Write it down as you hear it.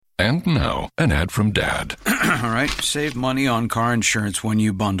And now, an ad from Dad. All right, save money on car insurance when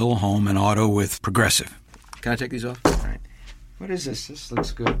you bundle home and auto with Progressive. Can I take these off? All right. What is this? This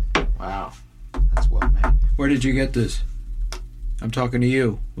looks good. Wow, that's well made. Where did you get this? I'm talking to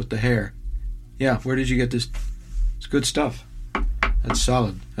you with the hair. Yeah, where did you get this? It's good stuff. That's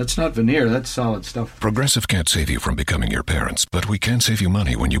solid. That's not veneer, that's solid stuff. Progressive can't save you from becoming your parents, but we can save you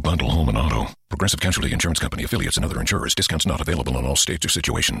money when you bundle home and auto. Progressive Casualty Insurance Company, affiliates, and other insurers. Discounts not available in all states or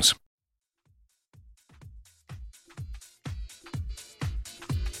situations.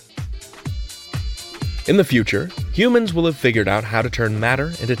 In the future, humans will have figured out how to turn matter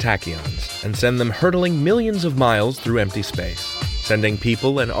into tachyons and send them hurtling millions of miles through empty space, sending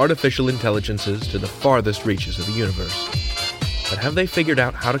people and artificial intelligences to the farthest reaches of the universe. But have they figured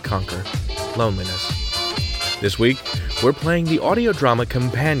out how to conquer loneliness? This week, we're playing the audio drama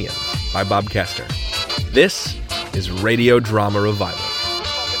Companions by Bob Kester. This is Radio Drama Revival.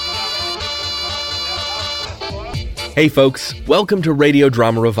 Hey folks, welcome to Radio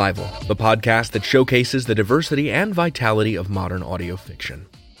Drama Revival, the podcast that showcases the diversity and vitality of modern audio fiction.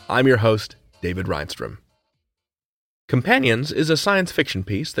 I'm your host, David Reinstrom. Companions is a science fiction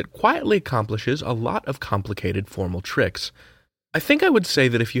piece that quietly accomplishes a lot of complicated formal tricks. I think I would say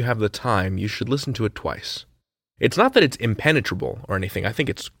that if you have the time, you should listen to it twice. It's not that it's impenetrable or anything, I think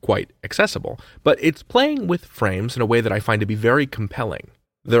it's quite accessible, but it's playing with frames in a way that I find to be very compelling.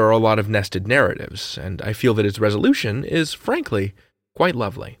 There are a lot of nested narratives, and I feel that its resolution is, frankly, quite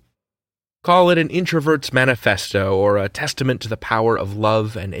lovely. Call it an introvert's manifesto or a testament to the power of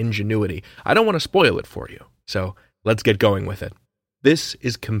love and ingenuity. I don't want to spoil it for you, so let's get going with it. This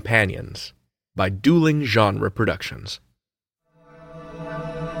is Companions by Dueling Genre Productions.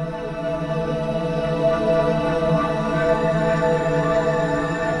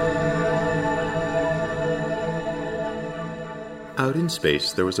 Out in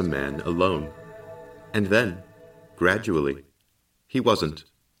space, there was a man alone. And then, gradually, he wasn't.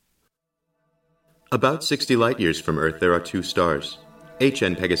 About 60 light-years from Earth, there are two stars,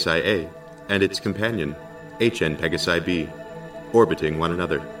 HN Pegasi A and its companion, HN Pegasi B, orbiting one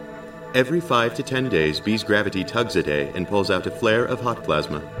another. Every 5 to 10 days, B's gravity tugs at A and pulls out a flare of hot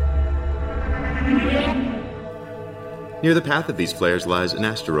plasma. Near the path of these flares lies an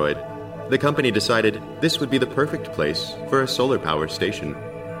asteroid. The company decided this would be the perfect place for a solar power station.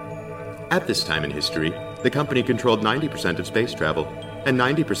 At this time in history, the company controlled 90% of space travel, and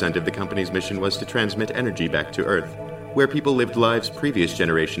 90% of the company's mission was to transmit energy back to Earth, where people lived lives previous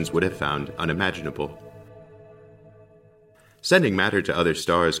generations would have found unimaginable. Sending matter to other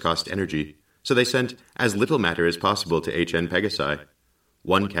stars cost energy, so they sent as little matter as possible to HN Pegasi.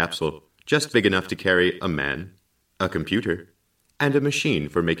 One capsule, just big enough to carry a man, a computer, and a machine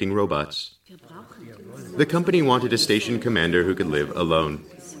for making robots. The company wanted a station commander who could live alone.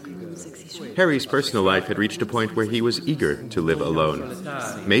 Harry's personal life had reached a point where he was eager to live alone,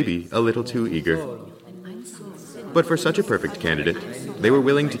 maybe a little too eager. But for such a perfect candidate, they were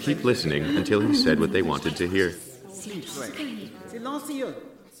willing to keep listening until he said what they wanted to hear.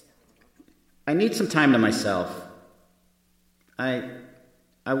 I need some time to myself. I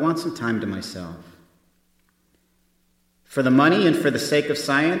want some time to myself. For the money and for the sake of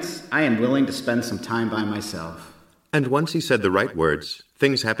science, I am willing to spend some time by myself. And once he said the right words,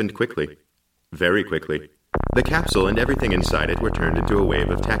 things happened quickly. Very quickly. The capsule and everything inside it were turned into a wave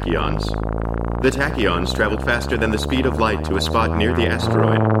of tachyons. The tachyons traveled faster than the speed of light to a spot near the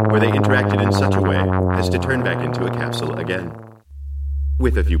asteroid, where they interacted in such a way as to turn back into a capsule again,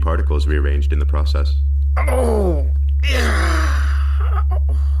 with a few particles rearranged in the process. Oh,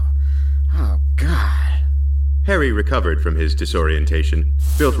 God. Harry recovered from his disorientation,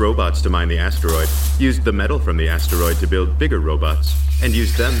 built robots to mine the asteroid, used the metal from the asteroid to build bigger robots, and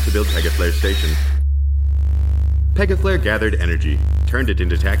used them to build Pegaflare Station. Pegaflare gathered energy, turned it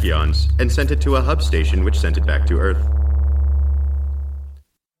into tachyons, and sent it to a hub station which sent it back to Earth.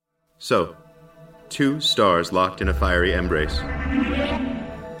 So, two stars locked in a fiery embrace.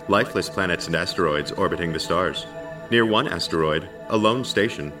 Lifeless planets and asteroids orbiting the stars. Near one asteroid, a lone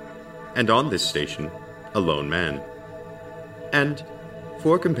station. And on this station, a lone man. And,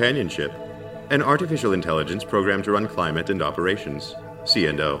 for companionship, an artificial intelligence programmed to run climate and operations,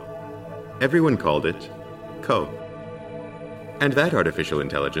 C&O. Everyone called it Co. And that artificial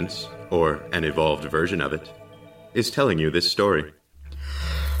intelligence, or an evolved version of it, is telling you this story.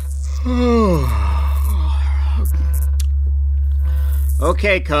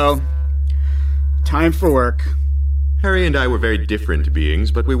 Okay, Co. Time for work. Harry and I were very different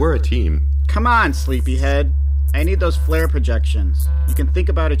beings, but we were a team. Come on, sleepyhead. I need those flare projections. You can think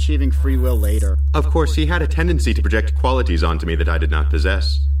about achieving free will later. Of course, he had a tendency to project qualities onto me that I did not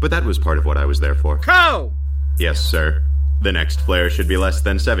possess, But that was part of what I was there for. Ko! Yes, sir. The next flare should be less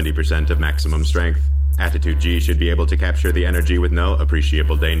than 70% of maximum strength. Attitude G should be able to capture the energy with no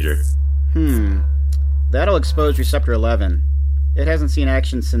appreciable danger. That'll expose Receptor 11. It hasn't seen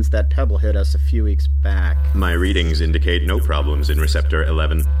action since that pebble hit us a few weeks back. My readings indicate no problems in Receptor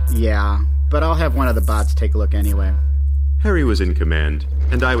 11. Yeah, but I'll have one of the bots take a look anyway. Harry was in command,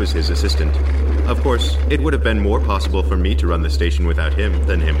 and I was his assistant. Of course, it would have been more possible for me to run the station without him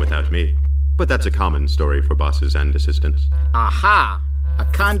than him without me. But that's a common story for bosses and assistants. Aha! A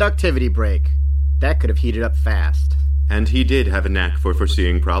conductivity break. That could have heated up fast. And he did have a knack for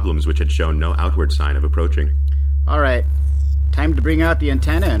foreseeing problems which had shown no outward sign of approaching. All right. Time to bring out the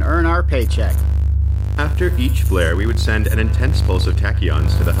antenna and earn our paycheck. After each flare, we would send an intense pulse of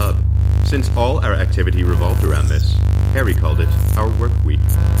tachyons to the hub. Since all our activity revolved around this, Harry called it our work week.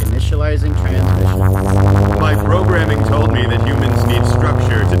 Initializing transmission. My programming told me that humans need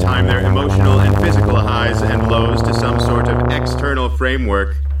structure to time their emotional and physical highs and lows to some sort of external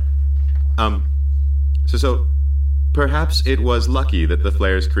framework. So perhaps it was lucky that the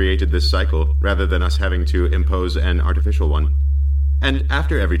flares created this cycle, rather than us having to impose an artificial one. And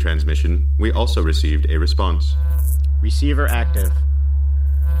after every transmission, we also received a response. Receiver active.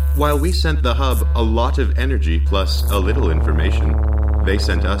 While we sent the hub a lot of energy plus a little information, they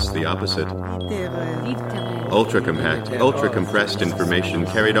sent us the opposite. Ultra-compact, ultra-compressed information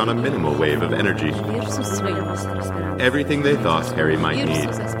carried on a minimal wave of energy. Everything they thought Harry might need.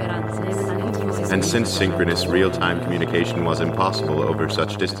 And since synchronous real-time communication was impossible over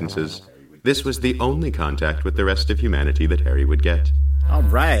such distances, this was the only contact with the rest of humanity that Harry would get. All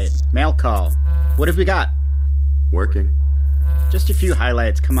right, mail call. What have we got? Working. Just a few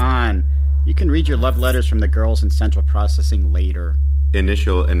highlights, come on. You can read your love letters from the girls in central processing later.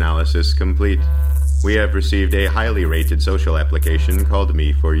 Initial analysis complete. We have received a highly rated social application called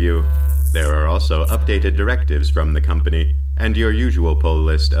Me for You. There are also updated directives from the company, and your usual pull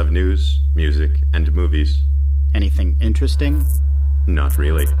list of news, music, and movies. Anything interesting? Not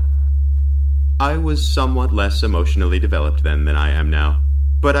really. I was somewhat less emotionally developed then than I am now,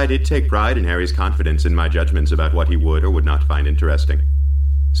 but I did take pride in Harry's confidence in my judgments about what he would or would not find interesting.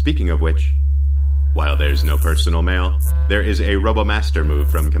 Speaking of which, while there's no personal mail, there is a RoboMaster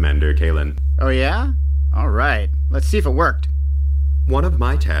move from Commander Kalen. Oh yeah? All right, let's see if it worked. One of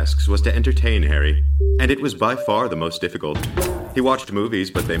my tasks was to entertain Harry, and it was by far the most difficult. He watched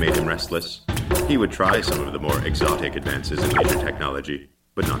movies, but they made him restless. He would try some of the more exotic advances in leisure technology,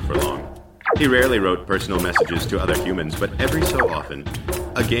 but not for long. He rarely wrote personal messages to other humans, but every so often,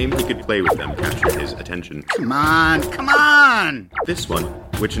 a game he could play with them captured his attention. Come on! This one,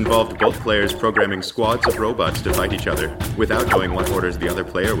 which involved both players programming squads of robots to fight each other without knowing what orders the other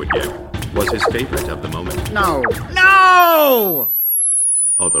player would give, was his favorite of the moment. No!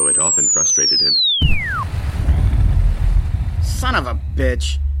 Although it often frustrated him. Son of a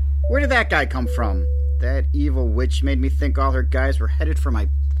bitch. Where did that guy come from? That evil witch made me think all her guys were headed for my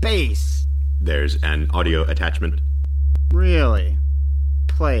base. There's an audio attachment. Really?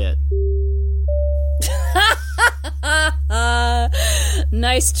 Play it.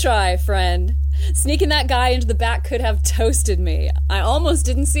 Nice try, friend. Sneaking that guy into the back could have toasted me. I almost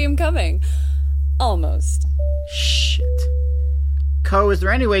didn't see him coming. Almost. Shit. Ko, is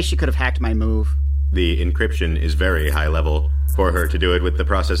there any way she could have hacked my move? The encryption is very high level. For her to do it with the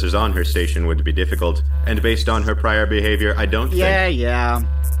processors on her station would be difficult, and based on her prior behavior, I don't think... Yeah.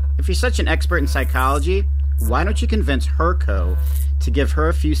 If you're such an expert in psychology, why don't you convince her, Ko, to give her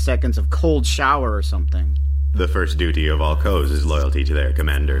a few seconds of cold shower or something? The first duty of all Kos is loyalty to their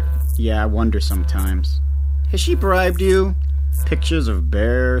commander. Yeah, I wonder sometimes. Has she bribed you? Pictures of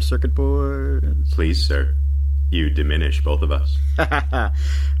bare circuit boards? Please, sir. You diminish both of us.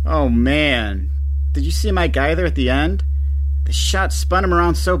 Oh, man. Did you see my guy there at the end? The shot spun him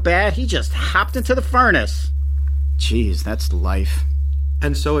around so bad, he just hopped into the furnace. Jeez, that's life.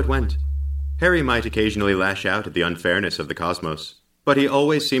 And so it went. Harry might occasionally lash out at the unfairness of the cosmos, but he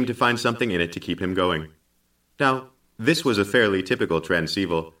always seemed to find something in it to keep him going. Now, this was a fairly typical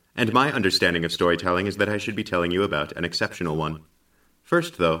transceival, and my understanding of storytelling is that I should be telling you about an exceptional one.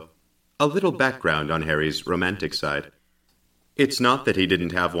 First, though, a little background on Harry's romantic side. It's not that he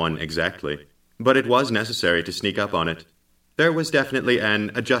didn't have one exactly, but it was necessary to sneak up on it. There was definitely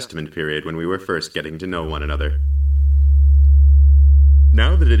an adjustment period when we were first getting to know one another.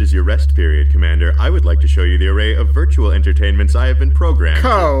 Now that it is your rest period, Commander, I would like to show you the array of virtual entertainments I have been programmed.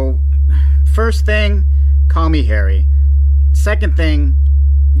 Ko, first thing, call me Harry. Second thing,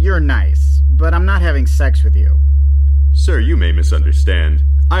 you're nice, but I'm not having sex with you. Sir, you may misunderstand.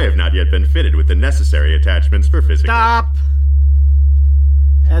 I have not yet been fitted with the necessary attachments for physical... Stop!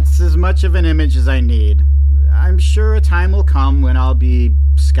 That's as much of an image as I need. I'm sure a time will come when I'll be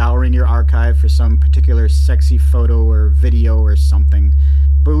scouring your archive for some particular sexy photo or video or something.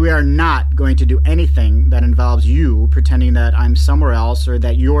 But we are not going to do anything that involves you pretending that I'm somewhere else or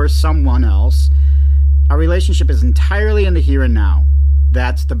that you're someone else. Our relationship is entirely in the here and now.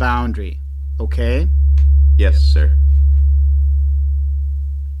 That's the boundary. Okay? Yes, sir.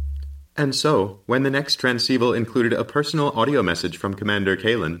 And so, when the next transceival included a personal audio message from Commander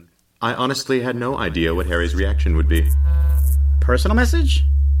Kalen, I honestly had no idea what Harry's reaction would be. Personal message?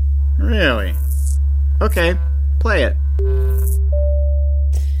 Really? Okay, play it.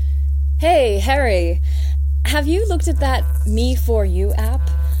 Hey, Harry. Have you looked at that Me4You app?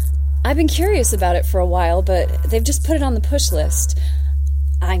 I've been curious about it for a while, but they've just put it on the push list.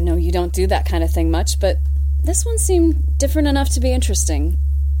 I know you don't do that kind of thing much, but this one seemed different enough to be interesting.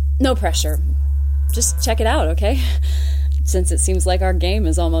 No pressure. Just check it out, okay? Since it seems like our game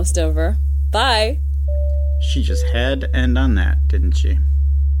is almost over. Bye! She just had to end on that, didn't she?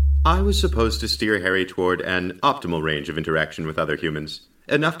 I was supposed to steer Harry toward an optimal range of interaction with other humans,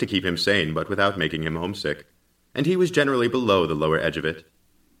 enough to keep him sane but without making him homesick, and he was generally below the lower edge of it.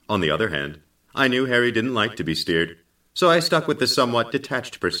 On the other hand, I knew Harry didn't like to be steered, so I stuck with the somewhat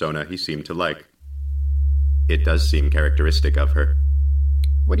detached persona he seemed to like. It does seem characteristic of her.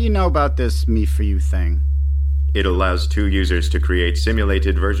 What do you know about this Me4You thing? It allows two users to create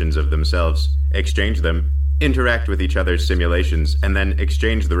simulated versions of themselves, exchange them, interact with each other's simulations, and then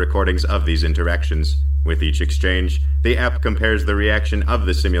exchange the recordings of these interactions. With each exchange, the app compares the reaction of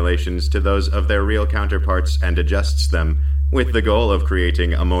the simulations to those of their real counterparts and adjusts them, with the goal of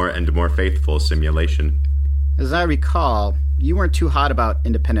creating a more and more faithful simulation. As I recall, you weren't too hot about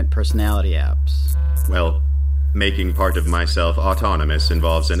independent personality apps. Well, making part of myself autonomous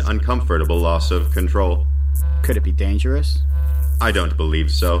involves an uncomfortable loss of control. Could it be dangerous? I don't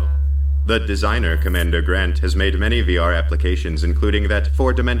believe so. The designer, Commander Grant, has made many VR applications, including that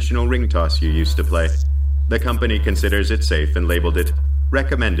four-dimensional ring toss you used to play. The company considers it safe and labeled it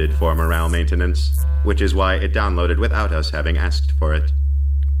recommended for morale maintenance, which is why it downloaded without us having asked for it.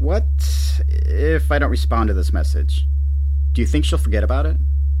 What if I don't respond to this message? Do you think she'll forget about it?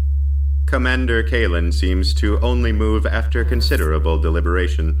 Commander Kalen seems to only move after considerable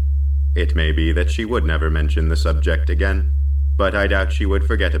deliberation. It may be that she would never mention the subject again, but I doubt she would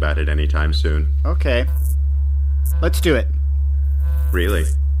forget about it anytime soon. Okay. Let's do it. Really?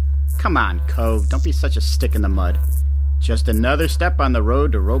 Come on, Cove. Don't be such a stick in the mud. Just another step on the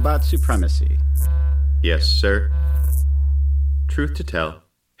road to robot supremacy. Yes, sir. Truth to tell,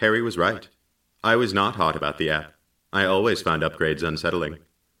 Harry was right. I was not hot about the app. I always found upgrades unsettling.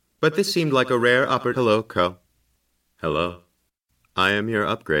 But this seemed like a rare Hello, Co. Hello. I am your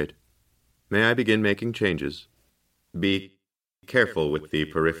upgrade. May I begin making changes? Be careful with the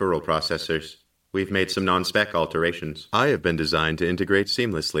peripheral processors. We've made some non-spec alterations. I have been designed to integrate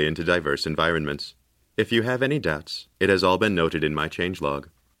seamlessly into diverse environments. If you have any doubts, it has all been noted in my changelog.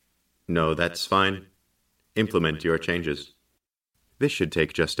 No, that's fine. Implement your changes. This should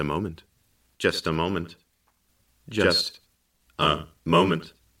take just a moment. Just a moment. Just a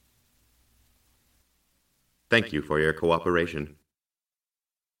moment. Thank you for your cooperation.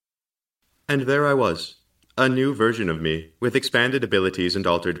 And there I was, a new version of me, with expanded abilities and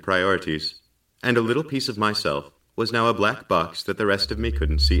altered priorities. And a little piece of myself was now a black box that the rest of me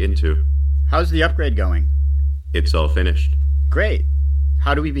couldn't see into. How's the upgrade going? It's all finished. Great.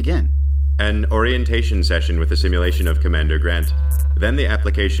 How do we begin? An orientation session with a simulation of Commander Grant. Then the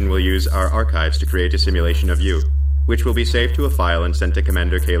application will use our archives to create a simulation of you, which will be saved to a file and sent to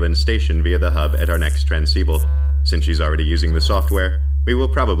Commander Kalen's station via the hub at our next transceival. Since she's already using the software, we will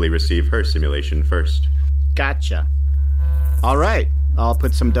probably receive her simulation first. Gotcha. All right. I'll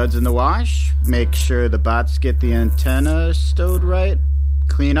put some duds in the wash, make sure the bots get the antenna stowed right,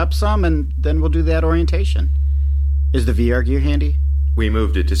 clean up some, and then we'll do that orientation. Is the VR gear handy? We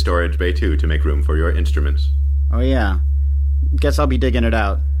moved it to Storage Bay 2 to make room for your instruments. Oh, yeah. Guess I'll be digging it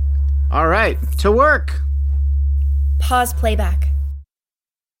out. All right, to work! Pause playback.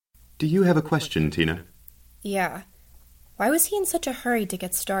 Do you have a question, Tina? Yeah. Why was he in such a hurry to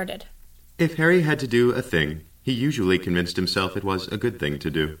get started? If Harry had to do a thing, he usually convinced himself it was a good thing to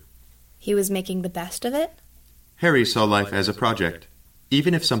do. He was making the best of it? Harry saw life as a project.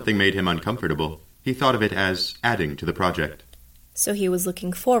 Even if something made him uncomfortable, he thought of it as adding to the project. So he was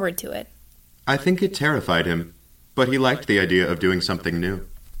looking forward to it. I think it terrified him, but he liked the idea of doing something new.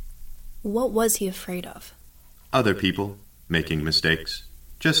 What was he afraid of? Other people, making mistakes.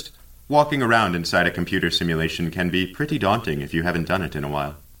 Just walking around inside a computer simulation can be pretty daunting if you haven't done it in a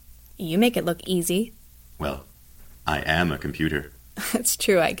while. You make it look easy. Well, I am a computer. That's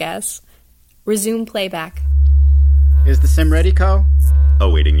true, I guess. Resume playback. Is the sim ready, Ko?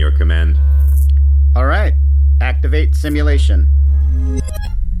 Awaiting your command. All right. Activate simulation.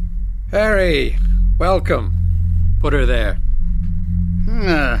 Harry, welcome. Put her there.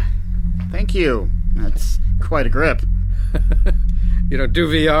 Thank you. That's quite a grip. You don't do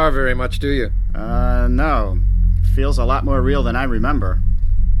VR very much, do you? No. Feels a lot more real than I remember.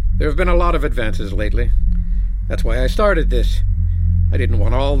 There have been a lot of advances lately. That's why I started this. I didn't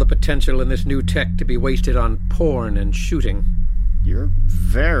want all the potential in this new tech to be wasted on porn and shooting. You're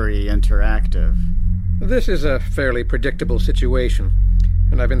very interactive. This is a fairly predictable situation,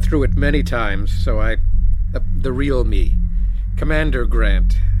 and I've been through it many times, so the real me, Commander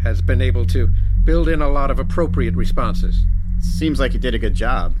Grant, has been able to build in a lot of appropriate responses. Seems like you did a good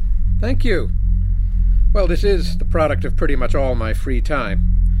job. Thank you. Well, this is the product of pretty much all my free time.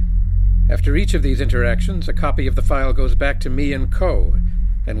 After each of these interactions, a copy of the file goes back to me and Ko,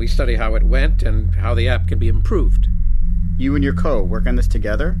 and we study how it went and how the app can be improved. You and your Ko work on this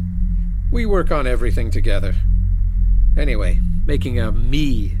together? We work on everything together. Anyway, making a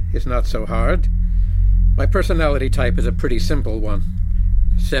me is not so hard. My personality type is a pretty simple one.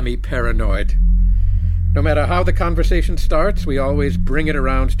 Semi-paranoid. No matter how the conversation starts, we always bring it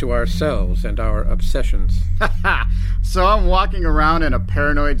around to ourselves and our obsessions. So I'm walking around in a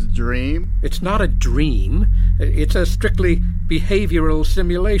paranoid's dream? It's not a dream. It's a strictly behavioral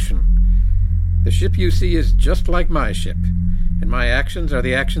simulation. The ship you see is just like my ship, and my actions are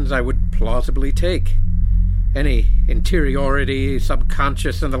the actions I would plausibly take. Any interiority,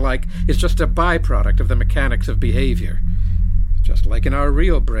 subconscious, and the like is just a byproduct of the mechanics of behavior. Just like in our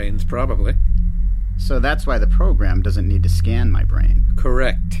real brains, probably. So that's why the program doesn't need to scan my brain.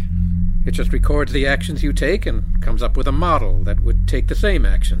 Correct. It just records the actions you take and comes up with a model that would take the same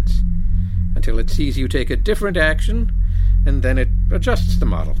actions, until it sees you take a different action, and then it adjusts the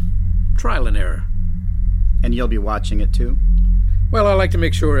model. Trial and error. And you'll be watching it too? Well, I like to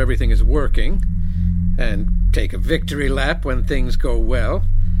make sure everything is working, and take a victory lap when things go well.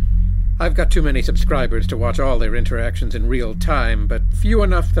 I've got too many subscribers to watch all their interactions in real time, but few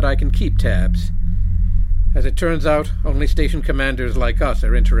enough that I can keep tabs. As it turns out, only station commanders like us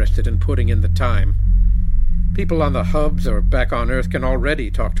are interested in putting in the time. People on the hubs or back on Earth can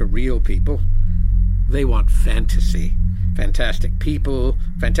already talk to real people. They want fantasy. Fantastic people,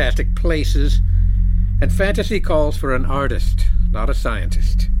 fantastic places. And fantasy calls for an artist, not a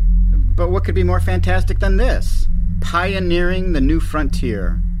scientist. But what could be more fantastic than this? Pioneering the new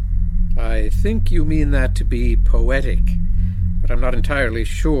frontier. I think you mean that to be poetic, but I'm not entirely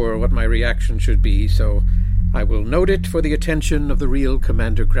sure what my reaction should be, so I will note it for the attention of the real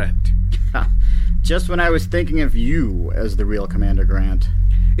Commander Grant. Just when I was thinking of you as the real Commander Grant.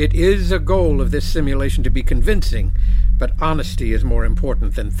 It is a goal of this simulation to be convincing, but honesty is more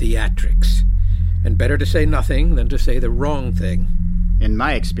important than theatrics. And better to say nothing than to say the wrong thing. In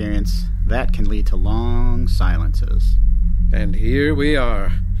my experience, that can lead to long silences. And here we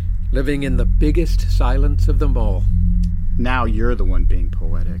are, living in the biggest silence of them all. Now you're the one being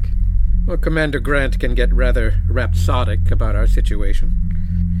poetic. Well, Commander Grant can get rather rhapsodic about our situation.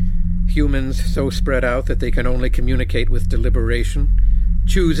 Humans so spread out that they can only communicate with deliberation,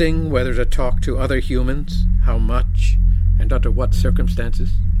 choosing whether to talk to other humans, how much, and under what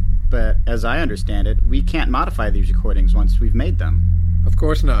circumstances. But as I understand it, we can't modify these recordings once we've made them. Of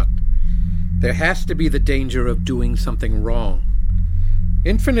course not. There has to be the danger of doing something wrong.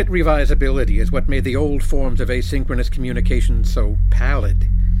 Infinite revisability is what made the old forms of asynchronous communication so pallid.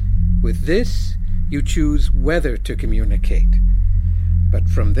 With this, you choose whether to communicate. But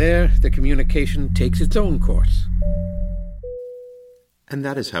from there, the communication takes its own course. And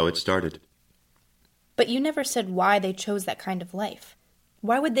that is how it started. But you never said why they chose that kind of life.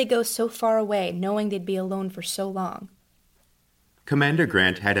 Why would they go so far away, knowing they'd be alone for so long? Commander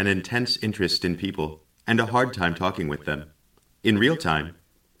Grant had an intense interest in people, and a hard time talking with them. In real time,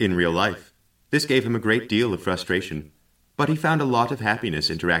 in real life. This gave him a great deal of frustration, but he found a lot of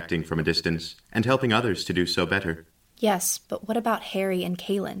happiness interacting from a distance and helping others to do so better. Yes, but what about Harry and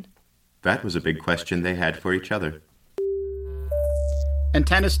Kaylin? That was a big question they had for each other.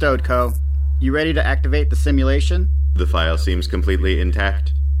 Antenna stowed, Ko. You ready to activate the simulation? The file seems completely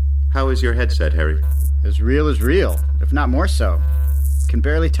intact. How is your headset, Harry? As real, if not more so. Can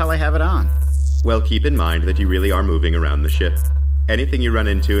barely tell I have it on. Well, keep in mind that you really are moving around the ship. Anything you run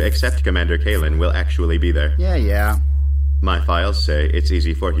into except Commander Kaylin will actually be there. Yeah. My files say it's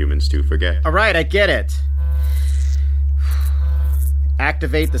easy for humans to forget. All right, I get it.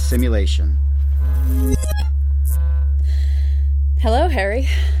 Activate the simulation. Hello, Harry.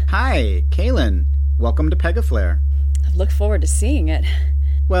 Hi, Kaylin. Welcome to Pegaflare. look forward to seeing it.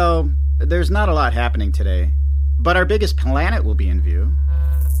 Well, there's not a lot happening today, but our biggest planet will be in view.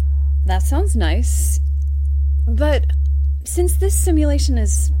 That sounds nice. But since this simulation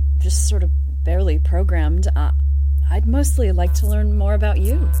is just sort of barely programmed, I'd mostly like to learn more about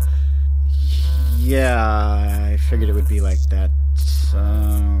you. Yeah, I figured it would be like that.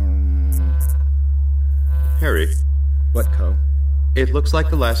 Harry. What, Co? It looks like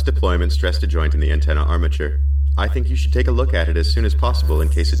the last deployment stressed a joint in the antenna armature. I think you should take a look at it as soon as possible in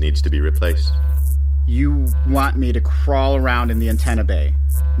case it needs to be replaced. You want me to crawl around in the antenna bay?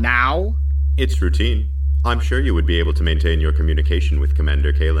 Now? It's routine. I'm sure you would be able to maintain your communication with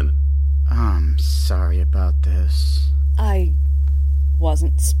Commander Kalen. I'm sorry about this. I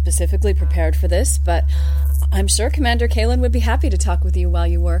wasn't specifically prepared for this, but I'm sure Commander Kalen would be happy to talk with you while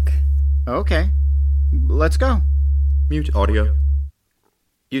you work. Okay. Let's go. Mute audio.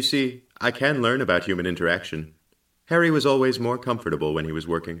 You see, I can learn about human interaction. Harry was always more comfortable when he was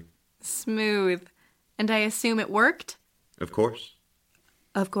working. Smooth. And I assume it worked? Of course.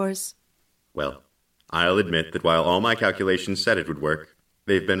 Of course. Well, I'll admit that while all my calculations said it would work,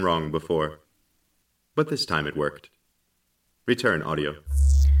 they've been wrong before. But this time it worked. Return audio.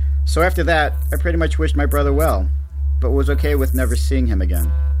 So after that, I pretty much wished my brother well, but was okay with never seeing him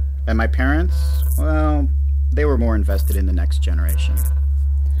again. And my parents, well, they were more invested in the next generation.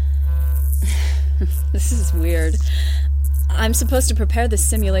 This is weird. I'm supposed to prepare this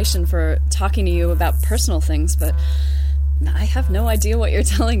simulation for talking to you about personal things, but I have no idea what you're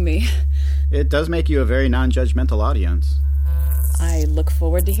telling me. It does make you a very non-judgmental audience. I look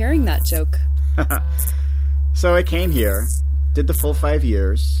forward to hearing that joke. So I came here, did the full 5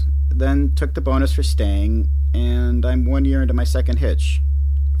 years, then took the bonus for staying, and I'm 1 year into my second hitch.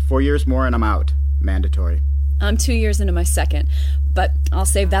 4 years more and I'm out. Mandatory. I'm 2 years into my second, but I'll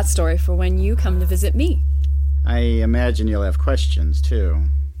save that story for when you come to visit me. I imagine you'll have questions, too.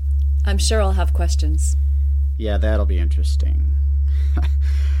 I'm sure I'll have questions. Yeah, that'll be interesting.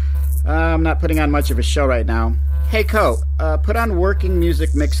 I'm not putting on much of a show right now. Hey, Co, put on Working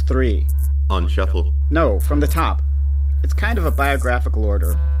Music Mix 3. On shuffle. No, from the top. It's kind of a biographical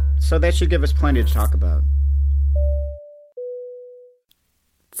order, so that should give us plenty to talk about.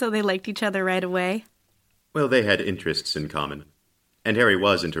 So they liked each other right away? Well, they had interests in common. And Harry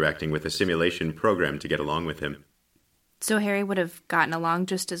was interacting with a simulation programmed to get along with him. So Harry would have gotten along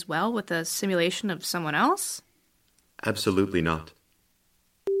just as well with a simulation of someone else? Absolutely not.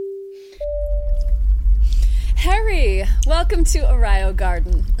 Harry, welcome to Arroyo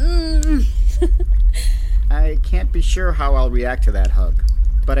Garden. I can't be sure how I'll react to that hug,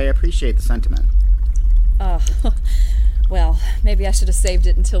 but I appreciate the sentiment. Oh, well, maybe I should have saved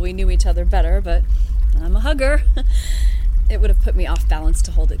it until we knew each other better, but I'm a hugger. It would have put me off balance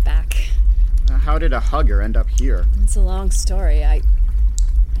to hold it back. How did a hugger end up here? It's a long story.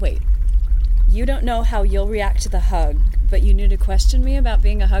 Wait, you don't know how you'll react to the hug, but you knew to question me about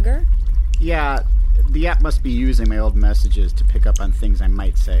being a hugger? Yeah, the app must be using my old messages to pick up on things I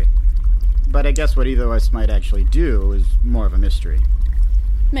might say. But I guess what either of us might actually do is more of a mystery.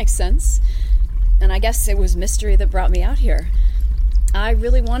 Makes sense. And I guess it was mystery that brought me out here. I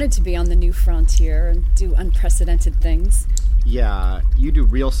really wanted to be on the new frontier and do unprecedented things. Yeah, you do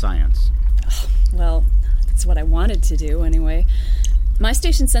real science. Well, that's what I wanted to do, anyway. My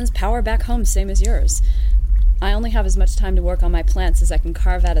station sends power back home, same as yours. I only have as much time to work on my plants as I can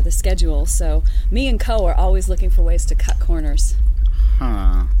carve out of the schedule, so me and Co are always looking for ways to cut corners.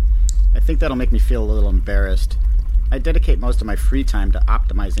 Huh. I think that'll make me feel a little embarrassed. I dedicate most of my free time to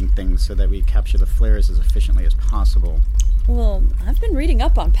optimizing things so that we capture the flares as efficiently as possible. Well, I've been reading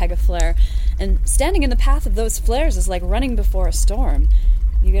up on Pegaflare, and standing in the path of those flares is like running before a storm.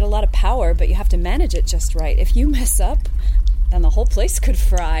 You get a lot of power, but you have to manage it just right. If you mess up, then the whole place could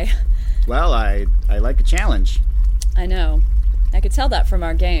fry. Well, I like a challenge. I know. I could tell that from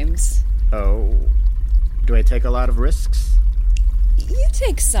our games. Oh, do I take a lot of risks? You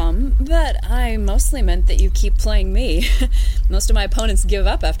take some, but I mostly meant that you keep playing me. Most of my opponents give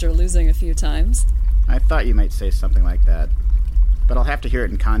up after losing a few times. I thought you might say something like that, but I'll have to hear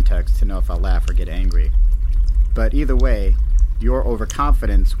it in context to know if I'll laugh or get angry. But either way, your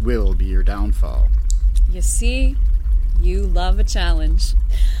overconfidence will be your downfall. You see, you love a challenge.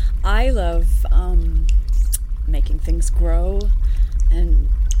 I love, making things grow and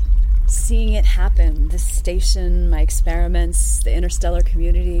seeing it happen. This station, my experiments, the interstellar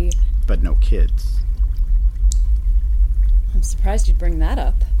community. But no kids. I'm surprised you'd bring that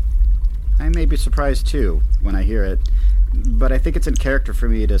up. I may be surprised, too, when I hear it, but I think it's in character for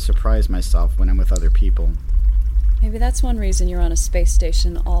me to surprise myself when I'm with other people. Maybe that's one reason you're on a space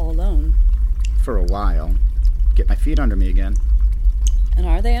station all alone. For a while. get my feet under me again. And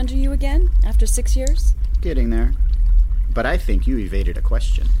are they under you again, after 6 years? Getting there. But I think you evaded a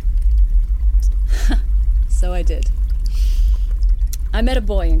question. So I did. I met a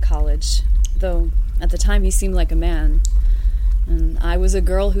boy in college, though at the time he seemed like a man. And I was a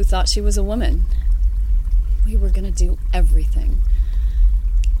girl who thought she was a woman. We were gonna do everything.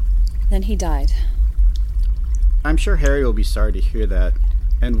 Then he died. I'm sure Harry will be sorry to hear that,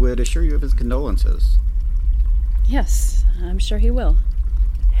 and would assure you of his condolences. Yes, I'm sure he will.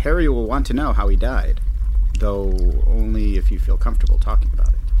 Harry will want to know how he died, though only if you feel comfortable talking about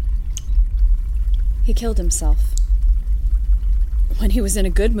it. He killed himself. When he was in a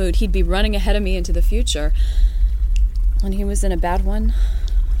good mood, he'd be running ahead of me into the future. When he was in a bad one,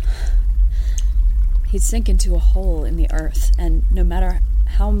 he'd sink into a hole in the earth, and no matter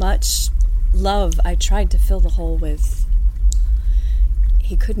how much love I tried to fill the hole with,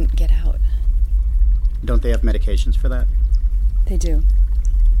 he couldn't get out. Don't they have medications for that? They do.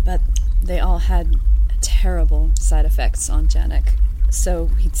 But they all had terrible side effects on Janek, so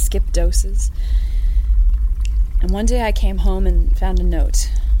he'd skip doses. And one day I came home and found a note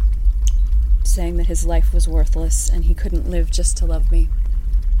saying that his life was worthless and he couldn't live just to love me.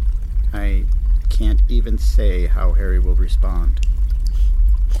 I can't even say how Harry will respond.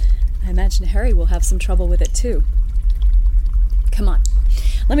 I imagine Harry will have some trouble with it too. Come on,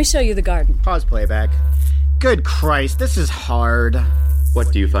 let me show you the garden. Pause playback. Good Christ, this is hard.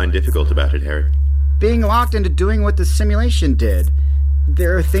 What do you find difficult about it, Harry? Being locked into doing what the simulation did.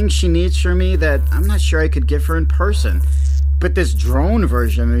 There are things she needs from me that I'm not sure I could give her in person. But this drone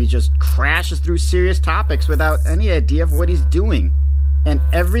version of me just crashes through serious topics without any idea of what he's doing. And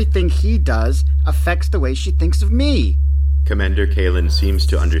everything he does affects the way she thinks of me. Commander Kalen seems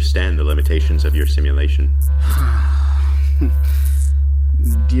to understand the limitations of your simulation.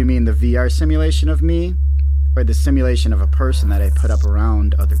 Do you mean the VR simulation of me? Or the simulation of a person that I put up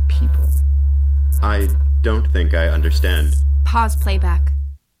around other people? I don't think I understand. Pause playback.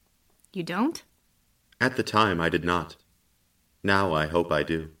 You don't? At the time, I did not. Now I hope I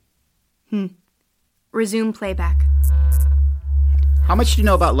do. Resume playback. How much do you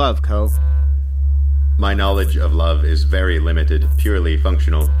know about love, Ko? My knowledge of love is very limited, purely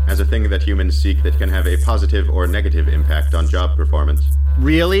functional, as a thing that humans seek that can have a positive or negative impact on job performance.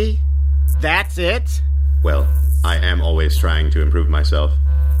 Really? That's it? Well, I am always trying to improve myself.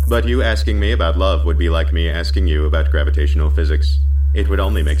 But you asking me about love would be like me asking you about gravitational physics. It would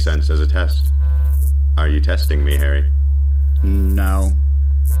only make sense as a test. Are you testing me, Harry? No.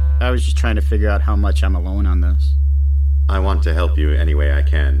 I was just trying to figure out how much I'm alone on this. I want to help you any way I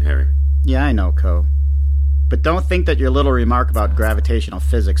can, Harry. Yeah, I know, Ko. But don't think that your little remark about gravitational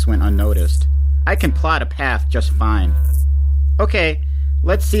physics went unnoticed. I can plot a path just fine. Okay,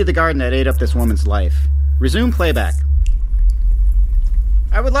 let's see the garden that ate up this woman's life. Resume playback.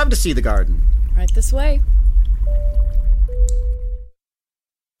 I would love to see the garden. Right this way.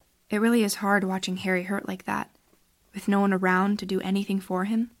 It really is hard watching Harry hurt like that, with no one around to do anything for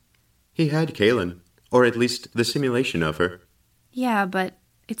him. He had Kalen, or at least the simulation of her. Yeah, but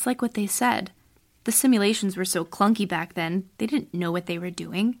it's like what they said. The simulations were so clunky back then, they didn't know what they were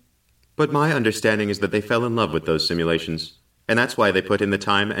doing. But my understanding is that they fell in love with those simulations, and that's why they put in the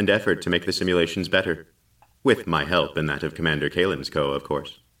time and effort to make the simulations better. With my help and that of Commander Kalen's Co., of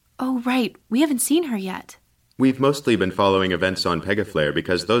course. Oh, right. We haven't seen her yet. We've mostly been following events on Pegaflare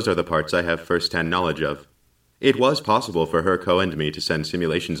because those are the parts I have first-hand knowledge of. It was possible for her Co. and me to send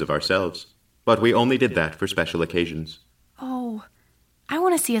simulations of ourselves, but we only did that for special occasions. Oh, I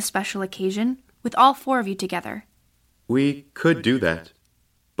want to see a special occasion, with all 4 of you together. We could do that,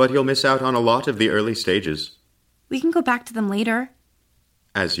 but you'll miss out on a lot of the early stages. We can go back to them later.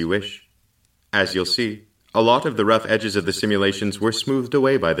 As you wish. As you'll see, a lot of the rough edges of the simulations were smoothed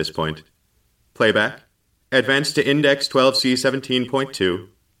away by this point. Playback. Advance to Index 12C17.2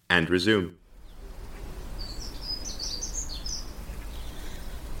 and resume.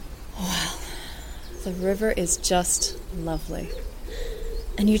 Wow, the river is just lovely.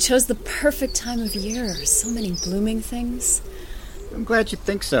 And you chose the perfect time of year. So many blooming things. I'm glad you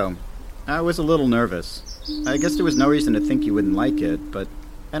think so. I was a little nervous. I guess there was no reason to think you wouldn't like it, but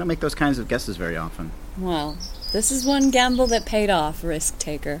I don't make those kinds of guesses very often. Well, this is one gamble that paid off, risk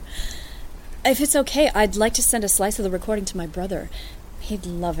taker. If it's okay, I'd like to send a slice of the recording to my brother. He'd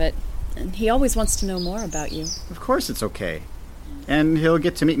love it. And he always wants to know more about you. Of course it's okay. And he'll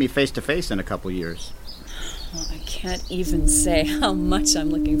get to meet me face to face in a couple years. Oh, I can't even say how much I'm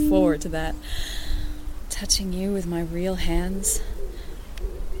looking forward to that. Touching you with my real hands.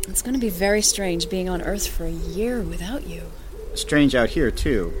 It's going to be very strange being on Earth for a year without you. Strange out here,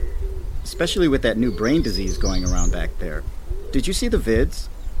 too. especially with that new brain disease going around back there. Did you see the vids?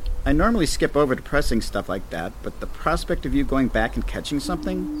 I normally skip over depressing stuff like that, but the prospect of you going back and catching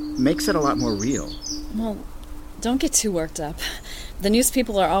something makes it a lot more real. Well, don't get too worked up. The news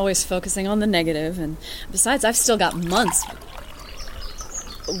people are always focusing on the negative, and besides, I've still got months.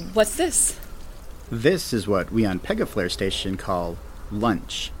 What's this? This is what we on Pegaflare Station call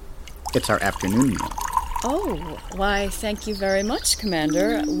lunch. It's our afternoon meal. Oh, why, thank you very much,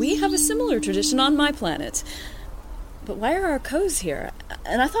 Commander. We have a similar tradition on my planet. But why are our Co's here?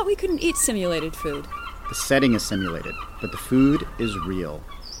 And I thought we couldn't eat simulated food. The setting is simulated, but the food is real.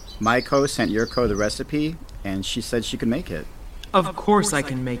 My Co sent your Co the recipe, and she said she could make it. Of course I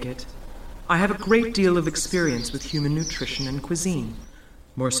can make it. I have a great deal of experience with human nutrition and cuisine.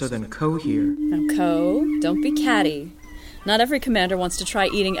 More so than Co here. Now, Co, don't be catty. Not every commander wants to try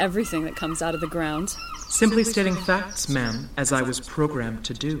eating everything that comes out of the ground. Simply stating facts, ma'am, as I was programmed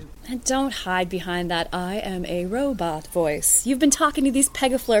to do. And don't hide behind that I am a robot voice. You've been talking to these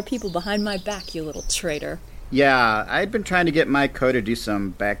Pegaflare people behind my back, you little traitor. Yeah, I'd been trying to get my Co to do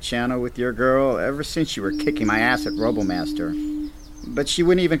some back channel with your girl ever since you were kicking my ass at Robomaster. But she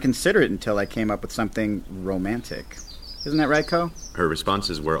wouldn't even consider it until I came up with something romantic. Isn't that right, Co? Her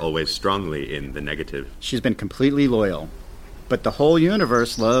responses were always strongly in the negative. She's been completely loyal. But the whole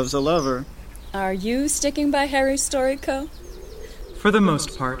universe loves a lover. Are you sticking by Harry's story, Co? For the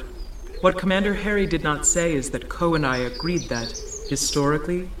most part. What Commander Harry did not say is that Co and I agreed that,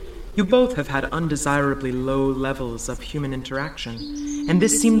 historically, you both have had undesirably low levels of human interaction, and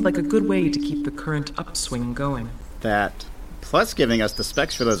this seemed like a good way to keep the current upswing going. That, plus giving us the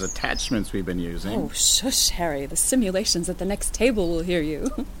specs for those attachments we've been using. Oh, shush, Harry. The simulations at the next table will hear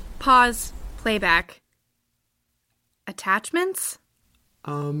you. Pause. Playback. Attachments?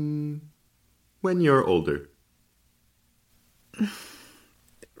 When you're older.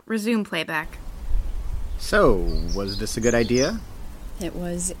 Resume playback. So, was this a good idea? It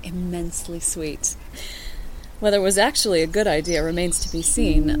was immensely sweet. Whether it was actually a good idea remains to be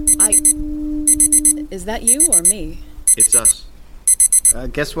seen. Is that you or me? It's us.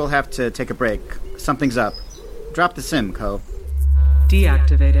 Guess we'll have to take a break. Something's up. Drop the sim, Co.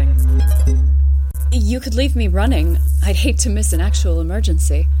 Deactivating. You could leave me running. I'd hate to miss an actual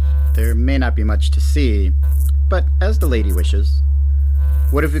emergency. There may not be much to see, but as the lady wishes.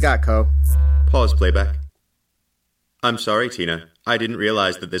 What have we got, Co? Pause playback. I'm sorry, Tina. I didn't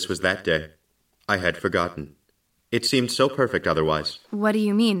realize that this was that day. I had forgotten. It seemed so perfect otherwise. What do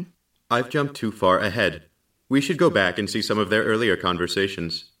you mean? I've jumped too far ahead. We should go back and see some of their earlier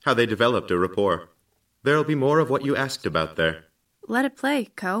conversations, how they developed a rapport. There'll be more of what you asked about there. Let it play,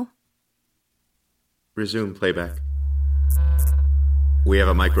 Co. Resume playback. We have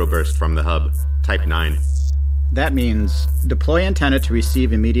a microburst from the hub, type 9. That means deploy antenna to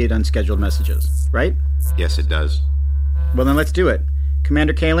receive immediate unscheduled messages, right? Yes, it does. Well, then let's do it.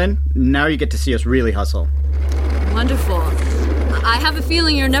 Commander Kalen, now you get to see us really hustle. Wonderful. I have a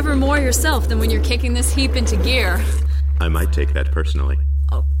feeling you're never more yourself than when you're kicking this heap into gear. I might take that personally.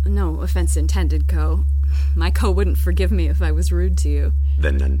 Oh, no offense intended, Co. My Co wouldn't forgive me if I was rude to you.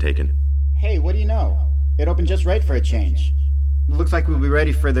 Then none taken. Hey, what do you know? It opened just right for a change. Looks like we'll be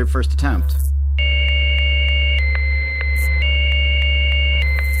ready for their first attempt.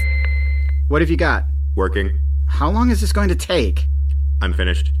 What have you got? Working. How long is this going to take? I'm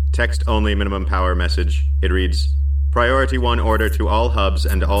finished. Text only minimum power message. It reads, Priority 1 order to all hubs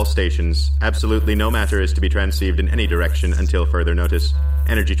and all stations. Absolutely no matter is to be transceived in any direction until further notice.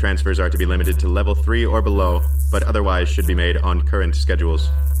 Energy transfers are to be limited to level 3 or below, but otherwise should be made on current schedules.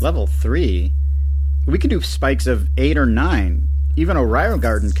 Level 3? We can do spikes of 8 or 9. Even Orion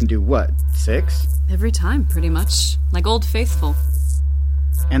Garden can do what, 6? Every time, pretty much. Like Old Faithful.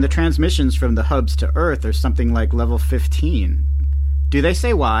 And the transmissions from the hubs to Earth are something like level 15. Do they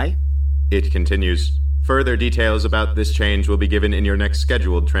say why? It continues. Further details about this change will be given in your next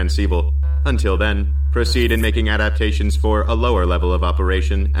scheduled transceival. Until then, proceed in making adaptations for a lower level of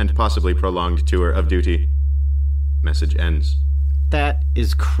operation and possibly prolonged tour of duty. Message ends. That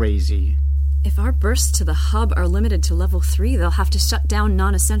is crazy. If our bursts to the hub are limited to level 3, they'll have to shut down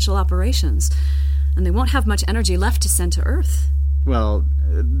non-essential operations. And they won't have much energy left to send to Earth. Well,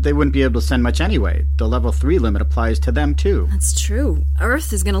 they wouldn't be able to send much anyway. The level 3 limit applies to them, too. That's true.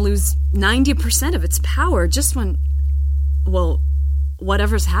 Earth is going to lose 90% of its power just when... Well,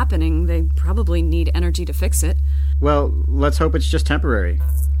 whatever's happening, they probably need energy to fix it. Well, let's hope it's just temporary.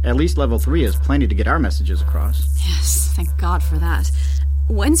 At least level 3 has plenty to get our messages across. Yes, thank God for that.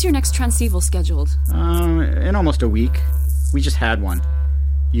 When's your next transceival scheduled? In almost a week. We just had one.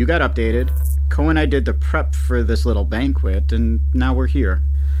 You got updated. Co and I did the prep for this little banquet, and now we're here.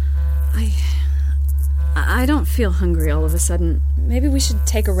 I don't feel hungry all of a sudden. Maybe we should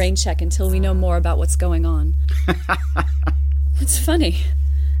take a rain check until we know more about what's going on. It's funny.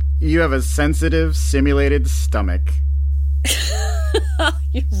 You have a sensitive, simulated stomach.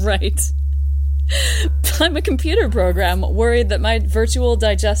 You're right. I'm a computer program worried that my virtual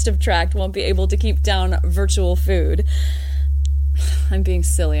digestive tract won't be able to keep down virtual food. I'm being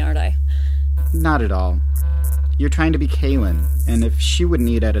silly, aren't I? Not at all. You're trying to be Kaylin, and if she wouldn't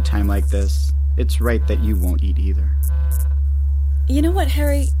eat at a time like this, it's right that you won't eat either. You know what,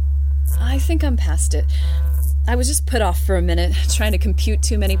 Harry? I think I'm past it. I was just put off for a minute, trying to compute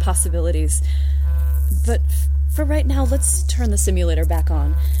too many possibilities. But for right now, let's turn the simulator back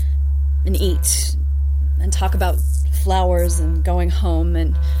on and eat and talk about flowers and going home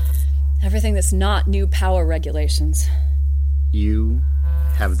and everything that's not new power regulations. You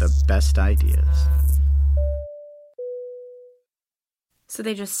have the best ideas. So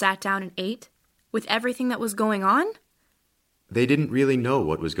they just sat down and ate? With everything that was going on? They didn't really know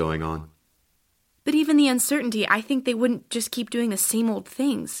what was going on. But even the uncertainty, I think they wouldn't just keep doing the same old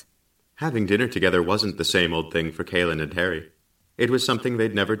things. Having dinner together wasn't the same old thing for Kaylin and Harry. It was something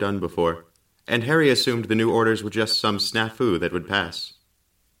they'd never done before, and Harry assumed the new orders were just some snafu that would pass.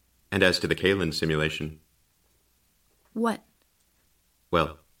 And as to the Kaylin simulation... What?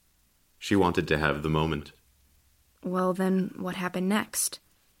 Well, she wanted to have the moment. Well, then what happened next?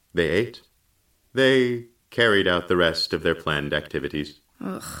 They ate. They carried out the rest of their planned activities.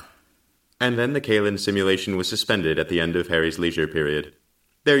 Ugh. And then the Kaylin simulation was suspended at the end of Harry's leisure period.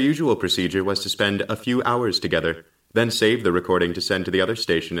 Their usual procedure was to spend a few hours together, then save the recording to send to the other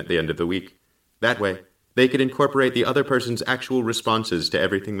station at the end of the week. That way, they could incorporate the other person's actual responses to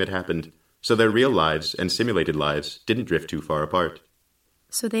everything that happened, so their real lives and simulated lives didn't drift too far apart.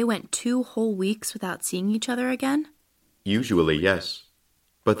 So they went 2 whole weeks without seeing each other again? Usually, yes.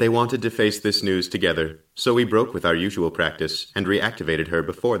 But they wanted to face this news together, so we broke with our usual practice and reactivated her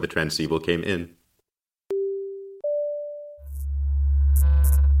before the transceivil came in.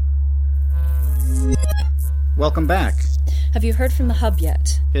 Welcome back. Have you heard from the hub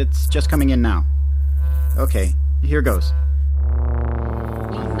yet? It's just coming in now. Okay, here goes.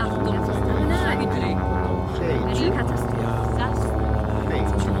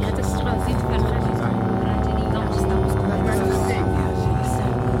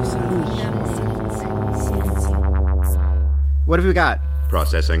 What have we got?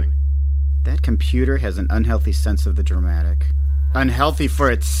 Processing. That computer has an unhealthy sense of the dramatic. Unhealthy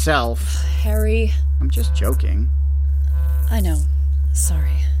for itself. Harry. I'm just joking. I know.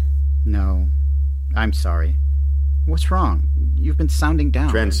 Sorry. No, I'm sorry. What's wrong? You've been sounding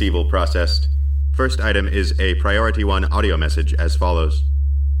down. Transceivil processed. First item is a Priority 1 audio message as follows.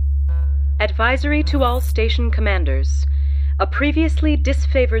 Advisory to all station commanders. A previously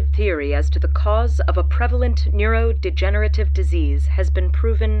disfavored theory as to the cause of a prevalent neurodegenerative disease has been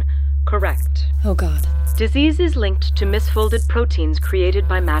proven correct. Oh, God. Disease is linked to misfolded proteins created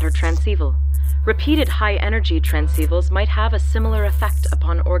by matter transceivil. Repeated high-energy transceivals might have a similar effect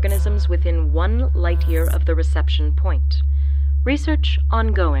upon organisms within 1 light-year of the reception point. Research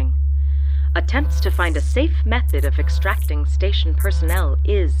ongoing. Attempts to find a safe method of extracting station personnel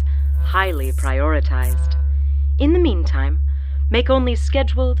is highly prioritized. In the meantime, make only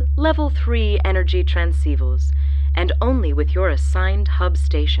scheduled Level 3 energy transceivals, and only with your assigned hub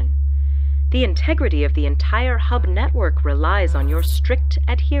station. The integrity of the entire hub network relies on your strict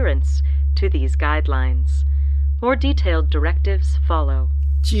adherence to these guidelines. More detailed directives follow.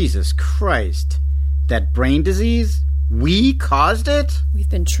 Jesus Christ. That brain disease? We caused it? We've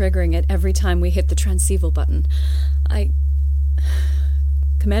been triggering it every time we hit the transceivil button.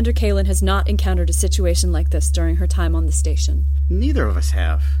 Commander Kaylin has not encountered a situation like this during her time on the station. Neither of us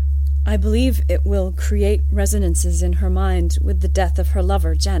have. I believe it will create resonances in her mind with the death of her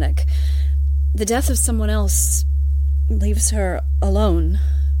lover, Janek. The death of someone else leaves her alone,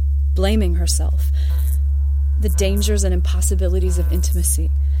 blaming herself. The dangers and impossibilities of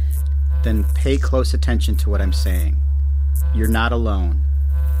intimacy. Then pay close attention to what I'm saying. You're not alone,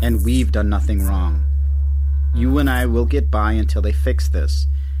 and we've done nothing wrong. You and I will get by until they fix this.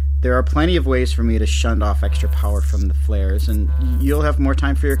 There are plenty of ways for me to shunt off extra power from the flares, and you'll have more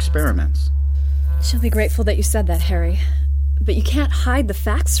time for your experiments. She'll be grateful that you said that, Harry. But you can't hide the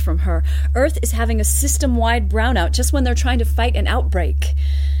facts from her. Earth is having a system-wide brownout just when they're trying to fight an outbreak.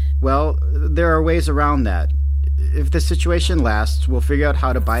 Well, there are ways around that. If the situation lasts, we'll figure out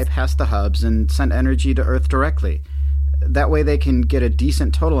how to bypass the hubs and send energy to Earth directly. That way they can get a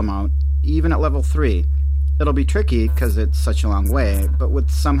decent total amount, even at level 3. It'll be tricky because it's such a long way, but with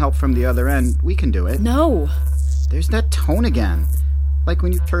some help from the other end, we can do it. No. There's that tone again. Like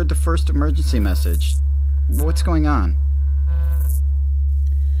when you heard the first emergency message. What's going on?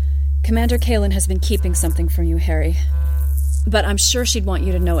 Commander Kalen has been keeping something from you, Harry. But I'm sure she'd want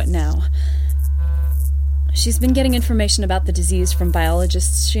you to know it now. She's been getting information about the disease from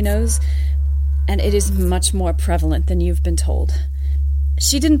biologists she knows, and it is much more prevalent than you've been told.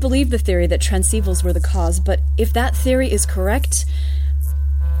 She didn't believe the theory that transevals were the cause, but if that theory is correct,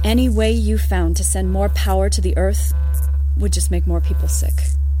 any way you found to send more power to the Earth would just make more people sick.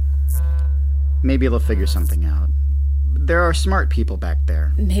 Maybe they'll figure something out. There are smart people back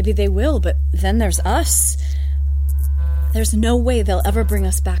there. Maybe they will, but then there's us. There's no way they'll ever bring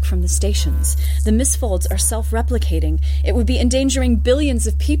us back from the stations. The misfolds are self-replicating. It would be endangering billions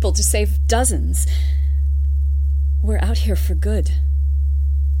of people to save dozens. We're out here for good.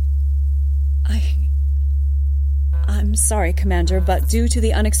 I'm sorry, Commander, but due to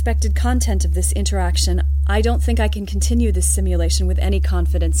the unexpected content of this interaction, I don't think I can continue this simulation with any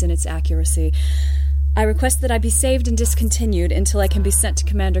confidence in its accuracy. I request that I be saved and discontinued until I can be sent to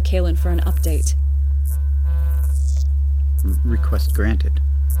Commander Kalen for an update. Request granted.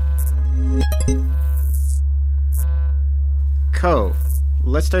 Co,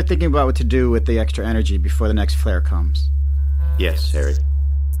 let's start thinking about what to do with the extra energy before the next flare comes. Yes, Harry.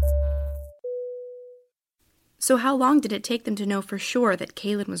 So how long did it take them to know for sure that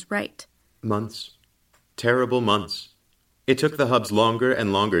Kalen was right? Months. Terrible months. It took the hubs longer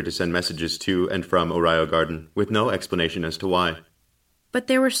and longer to send messages to and from Orion Garden, with no explanation as to why. But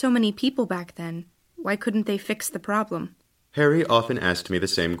there were so many people back then. Why couldn't they fix the problem? Harry often asked me the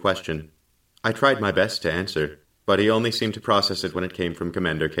same question. I tried my best to answer, but he only seemed to process it when it came from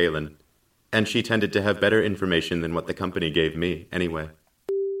Commander Kalen. And she tended to have better information than what the company gave me, anyway.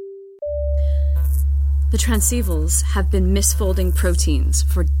 The transevals have been misfolding proteins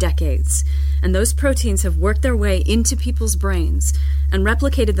for decades, and those proteins have worked their way into people's brains and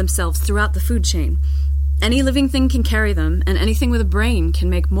replicated themselves throughout the food chain. Any living thing can carry them, and anything with a brain can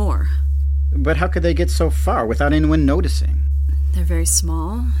make more. But how could they get so far without anyone noticing? They're very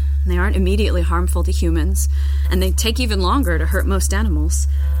small, they aren't immediately harmful to humans, and they take even longer to hurt most animals.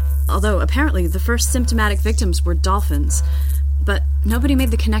 Although, apparently, the first symptomatic victims were dolphins, but nobody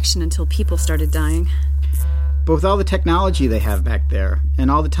made the connection until people started dying. But with all the technology they have back there,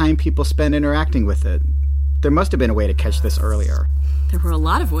 and all the time people spend interacting with it, there must have been a way to catch this earlier. There were a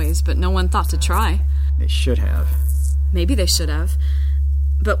lot of ways, but no one thought to try. They should have. Maybe they should have.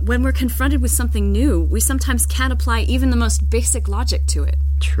 But when we're confronted with something new, we sometimes can't apply even the most basic logic to it.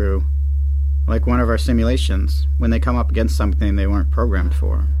 True. Like one of our simulations, when they come up against something they weren't programmed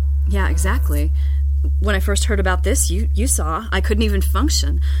for. Yeah, exactly. When I first heard about this, you saw, I couldn't even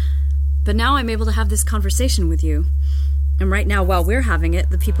function. But now I'm able to have this conversation with you. And right now, while we're having it,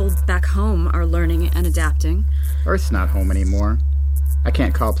 the people back home are learning and adapting. Earth's not home anymore. I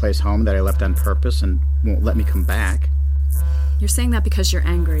can't call a place home that I left on purpose and won't let me come back. You're saying that because you're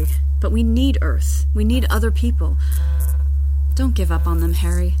angry. But we need Earth. We need other people. Don't give up on them,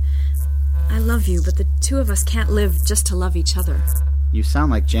 Harry. I love you, but the two of us can't live just to love each other. You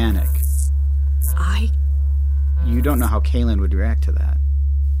sound like Janek. You don't know how Kalen would react to that.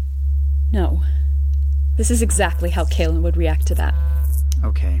 No. This is exactly how Kalen would react to that.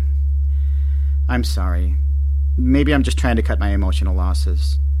 Okay. I'm sorry. Maybe I'm just trying to cut my emotional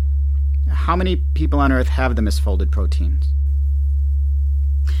losses. How many people on Earth have the misfolded proteins?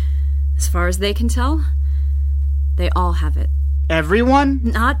 As far as they can tell, they all have it. Everyone?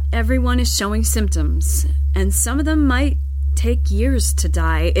 Not everyone is showing symptoms, and some of them might take years to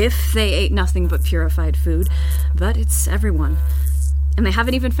die if they ate nothing but purified food, but it's everyone. And they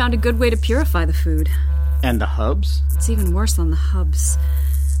haven't even found a good way to purify the food. And the hubs? It's even worse on the hubs.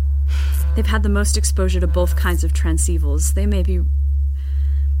 They've had the most exposure to both kinds of transevals. They may be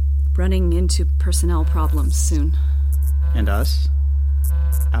running into personnel problems soon. And us?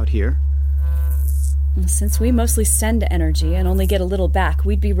 Out here? Since we mostly send energy and only get a little back,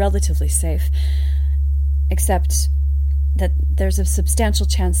 we'd be relatively safe. Except that there's a substantial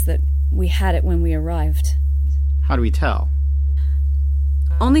chance that we had it when we arrived. How do we tell?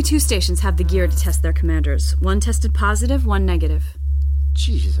 Only 2 stations have the gear to test their commanders. One tested positive, one negative.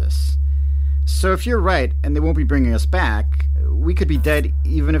 Jesus. So if you're right, and they won't be bringing us back, we could be dead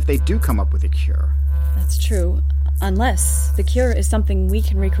even if they do come up with a cure. That's true. Unless the cure is something we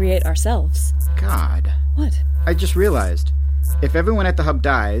can recreate ourselves. God. What? I just realized, if everyone at the hub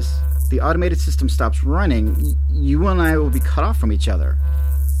dies, the automated system stops running, you and I will be cut off from each other.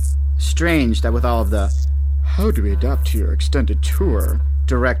 Strange that with all of the, how do we adapt to your extended tour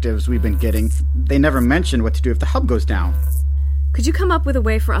directives we've been getting, they never mentioned what to do if the hub goes down. Could you come up with a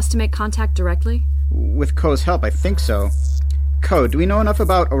way for us to make contact directly? With Ko's help, I think so. Code, do we know enough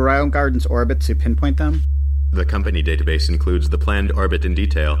about Orion Garden's orbit to pinpoint them? The company database includes the planned orbit in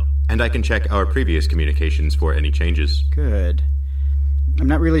detail, and I can check our previous communications for any changes. Good. I'm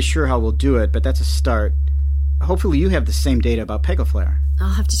not really sure how we'll do it, but that's a start. Hopefully you have the same data about Pegaflare.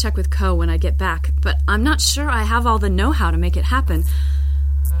 I'll have to check with Co when I get back, but I'm not sure I have all the know-how to make it happen.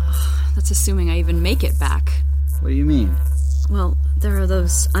 That's assuming I even make it back. What do you mean? Well, there are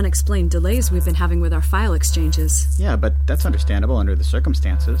those unexplained delays we've been having with our file exchanges. Yeah, but that's understandable under the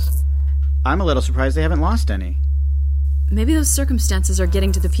circumstances. I'm a little surprised they haven't lost any. Maybe those circumstances are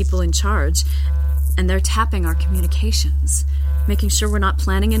getting to the people in charge, and they're tapping our communications, making sure we're not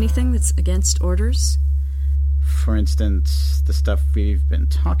planning anything that's against orders. For instance, the stuff we've been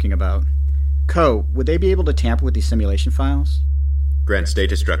talking about. Co, would they be able to tamper with these simulation files? Grant's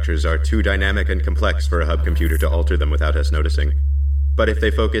data structures are too dynamic and complex for a hub computer to alter them without us noticing. But if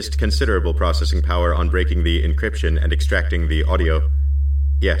they focused considerable processing power on breaking the encryption and extracting the audio,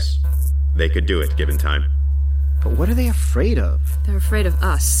 yes, they could do it given time. But what are they afraid of? They're afraid of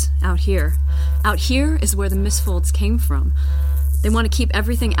us, out here. Out here is where the misfolds came from. They want to keep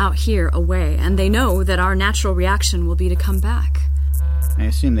everything out here away, and they know that our natural reaction will be to come back. I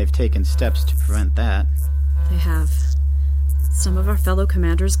assume they've taken steps to prevent that. They have. Some of our fellow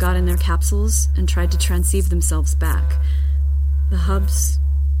commanders got in their capsules and tried to transceive themselves back. The hubs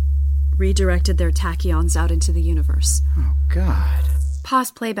redirected their tachyons out into the universe. Oh, God.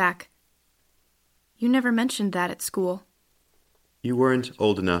 Pause playback. You never mentioned that at school. You weren't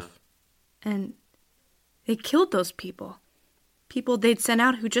old enough. And they killed those people. People they'd sent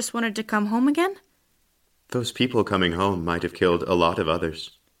out who just wanted to come home again? Those people coming home might have killed a lot of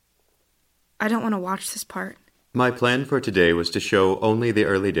others. I don't want to watch this part. My plan for today was to show only the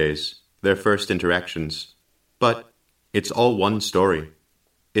early days, their first interactions. But it's all one story.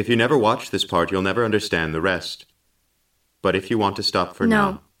 If you never watch this part, you'll never understand the rest. But if you want to stop for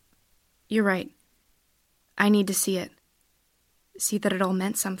now... No, you're right. I need to see it. See that it all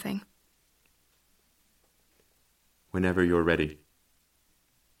meant something. Whenever you're ready.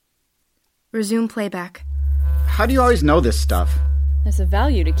 Resume playback. How do you always know this stuff? There's a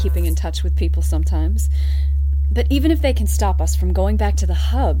value to keeping in touch with people sometimes. But even if they can stop us from going back to the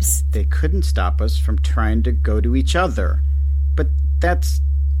hubs... They couldn't stop us from trying to go to each other. But that's...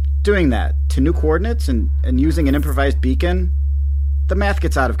 doing that to new coordinates and using an improvised beacon... The math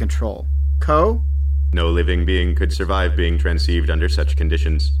gets out of control. Co? No living being could survive being transceived under such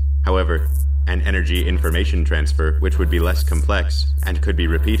conditions. However, an energy information transfer, which would be less complex and could be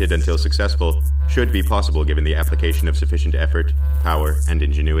repeated until successful, should be possible given the application of sufficient effort, power, and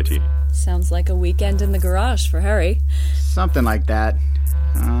ingenuity. Sounds like a weekend in the garage for Harry. Something like that.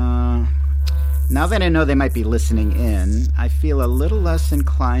 Now that I know they might be listening in, I feel a little less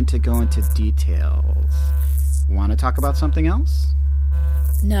inclined to go into details. Want to talk about something else?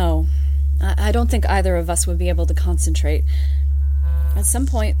 No. I don't think either of us would be able to concentrate. At some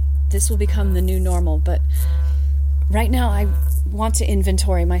point, this will become the new normal, but right now I want to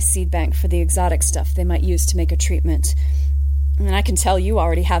inventory my seed bank for the exotic stuff they might use to make a treatment. And I can tell you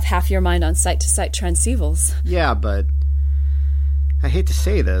already have half your mind on site-to-site transceivals. Yeah, but... I hate to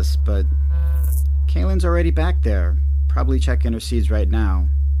say this, but... Kaylin's already back there. Probably checking her seeds right now.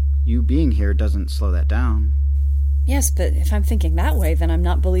 You being here doesn't slow that down. Yes, but if I'm thinking that way, then I'm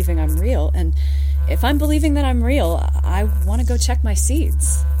not believing I'm real. And if I'm believing that I'm real, I want to go check my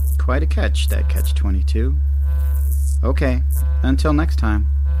seeds. Quite a catch, that catch-22. Okay, until next time.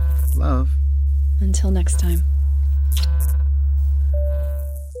 Love. Until next time.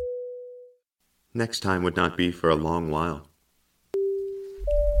 Next time would not be for a long while.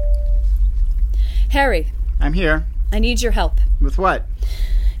 Harry. I'm here. I need your help. With what?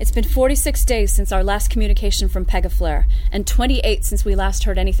 It's been 46 days since our last communication from Pegaflare, and 28 since we last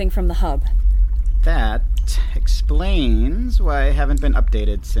heard anything from the hub. That explains why I haven't been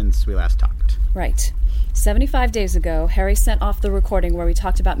updated since we last talked. Right. 75 days ago, Harry sent off the recording where we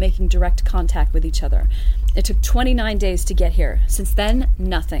talked about making direct contact with each other. It took 29 days to get here. Since then,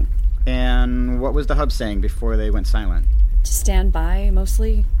 nothing. And what was the hub saying before they went silent? To stand by,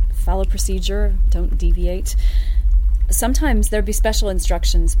 mostly. Follow procedure. Don't deviate. Sometimes there'd be special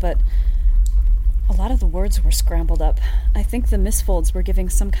instructions, but a lot of the words were scrambled up. I think the misfolds were giving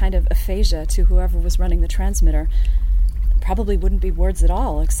some kind of aphasia to whoever was running the transmitter. Probably wouldn't be words at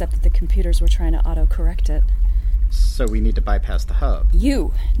all, except that the computers were trying to auto-correct it. So we need to bypass the hub.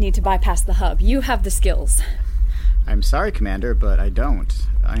 You need to bypass the hub. You have the skills. I'm sorry, Commander, but I don't.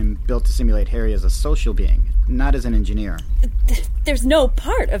 I'm built to simulate Harry as a social being, not as an engineer. There's no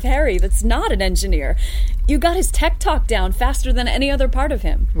part of Harry that's not an engineer. You got his tech talk down faster than any other part of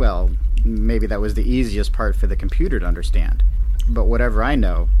him. Well, maybe that was the easiest part for the computer to understand. But whatever I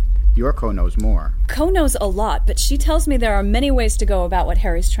know, your Co knows more. Co knows a lot, but she tells me there are many ways to go about what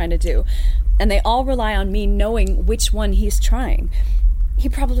Harry's trying to do, and they all rely on me knowing which one he's trying. He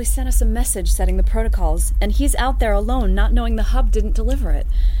probably sent us a message setting the protocols, and he's out there alone, not knowing the hub didn't deliver it.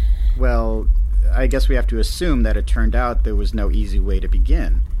 Well, I guess we have to assume that it turned out there was no easy way to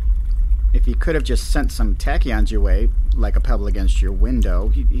begin. If he could have just sent some tachyons your way, like a pebble against your window,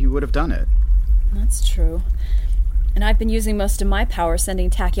 he would have done it. That's true. And I've been using most of my power sending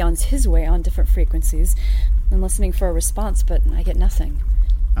tachyons his way on different frequencies and listening for a response, but I get nothing.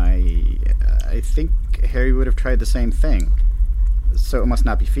 I think Harry would have tried the same thing, so it must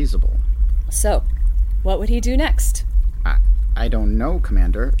not be feasible. So, what would he do next? I don't know,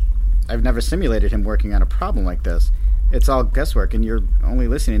 Commander. I've never simulated him working on a problem like this. It's all guesswork, and you're only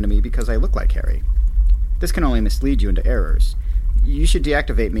listening to me because I look like Harry. This can only mislead you into errors. You should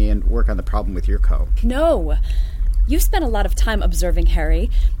deactivate me and work on the problem with your Co. No! You've spent a lot of time observing Harry.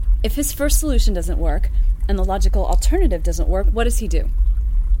 If his first solution doesn't work, and the logical alternative doesn't work, what does he do?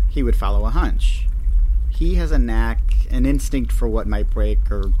 He would follow a hunch. He has a knack, an instinct for what might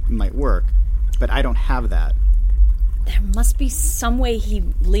break or might work, but I don't have that. There must be some way he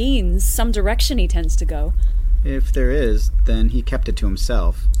leans, some direction he tends to go. If there is, then he kept it to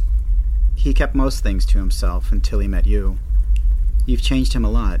himself. He kept most things to himself until he met you. You've changed him a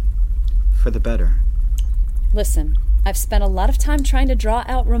lot. For the better. Listen, I've spent a lot of time trying to draw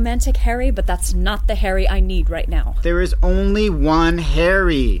out romantic Harry, but that's not the Harry I need right now. There is only one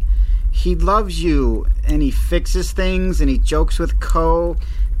Harry. He loves you, and he fixes things, and he jokes with Co,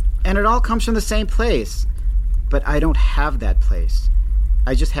 and it all comes from the same place. But I don't have that place.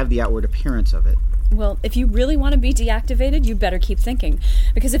 I just have the outward appearance of it. Well, if you really want to be deactivated, you better keep thinking.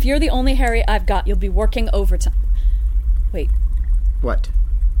 Because if you're the only Harry I've got, you'll be working overtime. Wait. What?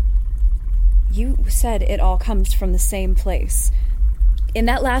 You said it all comes from the same place. In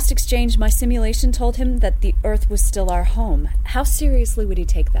that last exchange, my simulation told him that the Earth was still our home. How seriously would he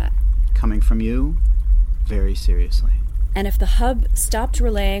take that? Coming from you, very seriously. And if the hub stopped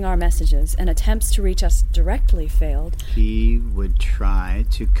relaying our messages and attempts to reach us directly failed... He would try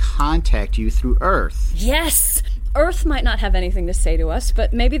to contact you through Earth. Yes! Earth might not have anything to say to us,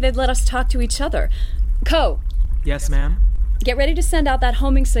 but maybe they'd let us talk to each other. Co. Yes, ma'am? Get ready to send out that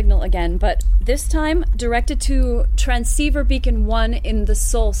homing signal again, but this time directed to Transceiver Beacon 1 in the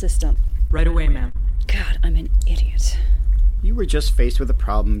Sol system. Right away, ma'am. God, I'm an idiot. You were just faced with a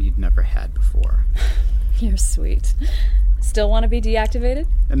problem you'd never had before. You're sweet. Still want to be deactivated?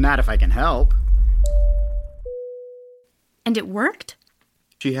 Not if I can help. And it worked?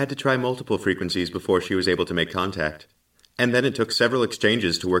 She had to try multiple frequencies before she was able to make contact. And then it took several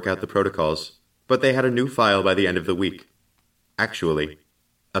exchanges to work out the protocols. But they had a new file by the end of the week. Actually,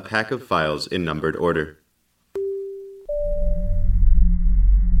 a pack of files in numbered order.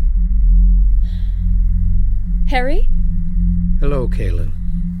 Harry? Hello, Kaylin.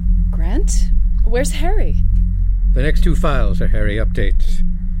 Grant? Where's Harry? The next two files are Harry updates.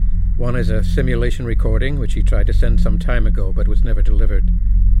 One is a simulation recording, which he tried to send some time ago but was never delivered.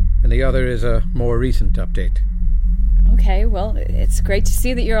 And the other is a more recent update. Okay, well, it's great to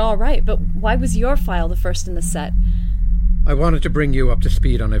see that you're all right, but why was your file the first in the set? I wanted to bring you up to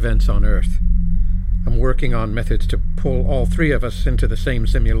speed on events on Earth. I'm working on methods to pull all three of us into the same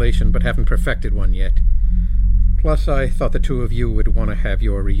simulation, but haven't perfected one yet. Plus, I thought the two of you would want to have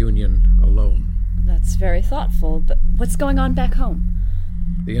your reunion alone. That's very thoughtful, but what's going on back home?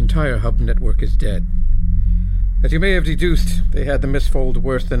 The entire hub network is dead. As you may have deduced, they had the misfold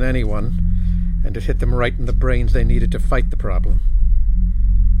worse than anyone, and it hit them right in the brains they needed to fight the problem.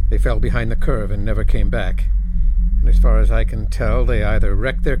 They fell behind the curve and never came back. And as far as I can tell, they either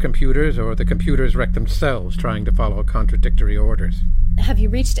wrecked their computers or the computers wrecked themselves trying to follow contradictory orders. Have you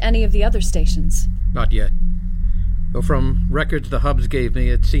reached any of the other stations? Not yet. Though from records the hubs gave me,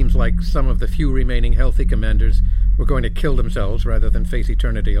 it seems like some of the few remaining healthy commanders were going to kill themselves rather than face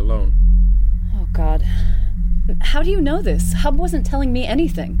eternity alone. Oh, God. How do you know this? Hub wasn't telling me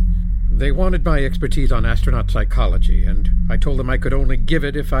anything. They wanted my expertise on astronaut psychology, and I told them I could only give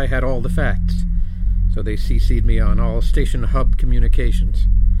it if I had all the facts. So they CC'd me on all station hub communications.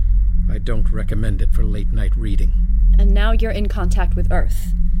 I don't recommend it for late-night reading. And now you're in contact with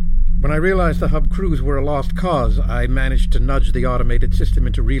Earth. When I realized the hub crews were a lost cause, I managed to nudge the automated system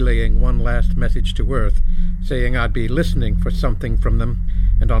into relaying one last message to Earth, saying I'd be listening for something from them,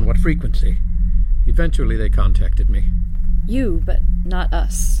 and on what frequency. Eventually they contacted me. You, but not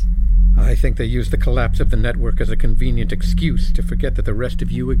us. I think they used the collapse of the network as a convenient excuse to forget that the rest of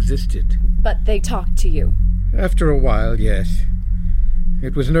you existed. But they talked to you. After a while, yes.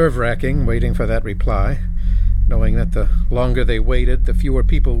 It was nerve-wracking waiting for that reply, knowing that the longer they waited, the fewer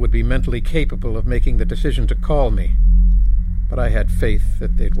people would be mentally capable of making the decision to call me. But I had faith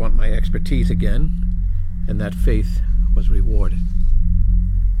that they'd want my expertise again, and that faith was rewarded.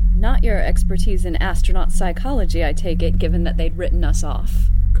 Not your expertise in astronaut psychology, I take it, given that they'd written us off.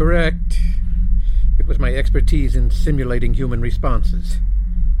 Correct. It was my expertise in simulating human responses.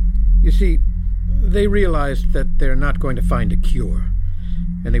 You see, they realized that they're not going to find a cure,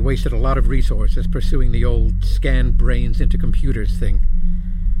 and they wasted a lot of resources pursuing the old scan brains into computers thing.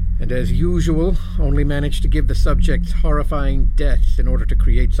 And as usual, only managed to give the subjects horrifying deaths in order to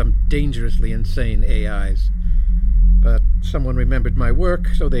create some dangerously insane AIs. But someone remembered my work,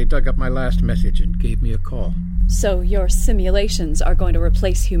 so they dug up my last message and gave me a call. So your simulations are going to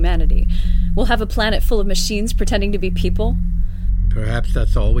replace humanity. We'll have a planet full of machines pretending to be people? Perhaps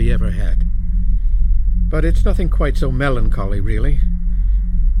that's all we ever had. But it's nothing quite so melancholy, really.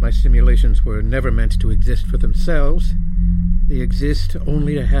 My simulations were never meant to exist for themselves. They exist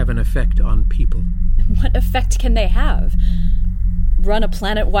only to have an effect on people. What effect can they have? Run a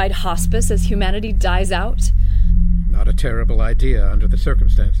planet-wide hospice as humanity dies out? Not a terrible idea under the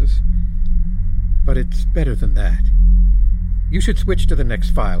circumstances. But it's better than that. You should switch to the next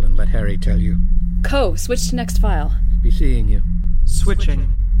file and let Harry tell you. Co, switch to next file. Be seeing you.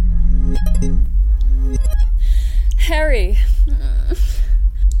 Switching. Harry.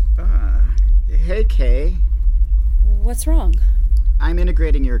 Hey, Kay. What's wrong? I'm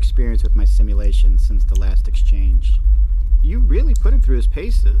integrating your experience with my simulation since the last exchange. You really put him through his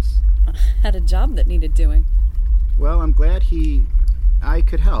paces. Had a job that needed doing. Well, I'm glad I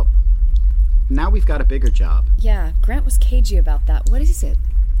could help. Now we've got a bigger job. Yeah, Grant was cagey about that. What is it?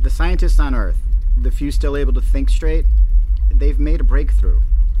 The scientists on Earth, the few still able to think straight, they've made a breakthrough.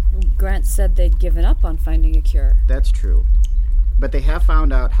 Grant said they'd given up on finding a cure. That's true. But they have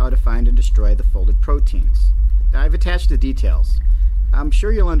found out how to find and destroy the folded proteins. I've attached the details. I'm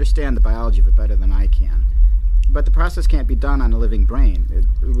sure you'll understand the biology of it better than I can. But the process can't be done on a living brain.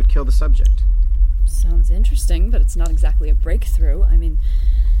 It would kill the subject. Sounds interesting, but it's not exactly a breakthrough. I mean,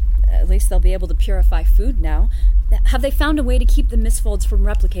 at least they'll be able to purify food now. Have they found a way to keep the misfolds from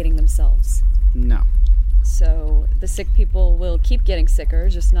replicating themselves? No. So the sick people will keep getting sicker,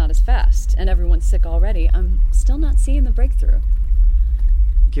 just not as fast. And everyone's sick already. I'm still not seeing the breakthrough.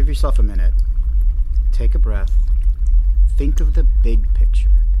 Give yourself a minute. Take a breath. Think of the big picture.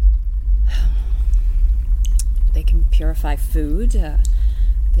 They can purify food.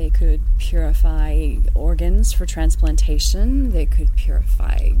 They could purify organs for transplantation. They could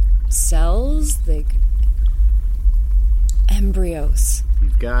purify cells. They could... Embryos.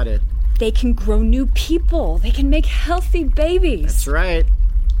 You've got it. They can grow new people. They can make healthy babies. That's right.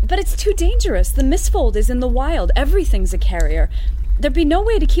 But it's too dangerous. The misfold is in the wild. Everything's a carrier. There'd be no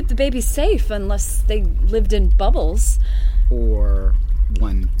way to keep the babies safe unless they lived in bubbles. Or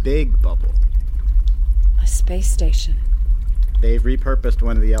one big bubble. A space station. They've repurposed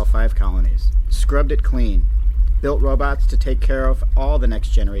one of the L5 colonies, scrubbed it clean, built robots to take care of all the next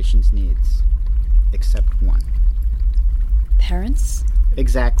generation's needs. Except one. Parents?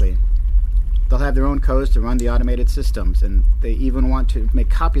 Exactly. They'll have their own codes to run the automated systems, and they even want to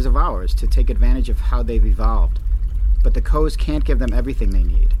make copies of ours to take advantage of how they've evolved. But the codes can't give them everything they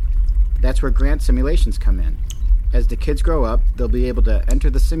need. That's where Grant simulations come in. As the kids grow up, they'll be able to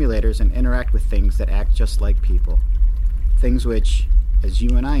enter the simulators and interact with things that act just like people. Things which, as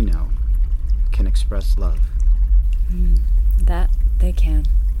you and I know, can express love. That they can.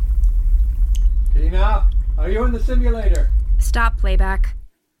 Tina, are you in the simulator? Stop playback.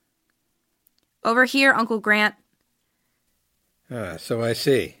 Over here, Uncle Grant. So I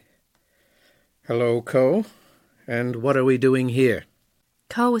see. Hello, Co. And what are we doing here?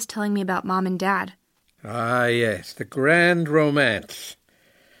 Co was telling me about Mom and Dad. Ah, yes, the grand romance.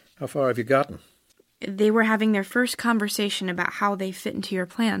 How far have you gotten? They were having their first conversation about how they fit into your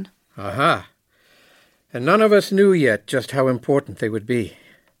plan. Aha. And none of us knew yet just how important they would be.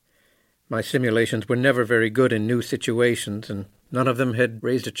 My simulations were never very good in new situations, and none of them had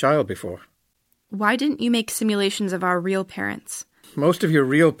raised a child before. Why didn't you make simulations of our real parents? Most of your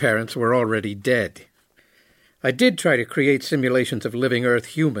real parents were already dead. I did try to create simulations of living Earth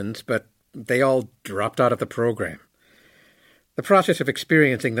humans, but they all dropped out of the program. The process of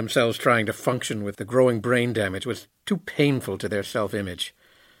experiencing themselves trying to function with the growing brain damage was too painful to their self-image.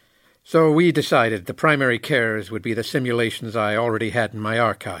 So we decided the primary carers would be the simulations I already had in my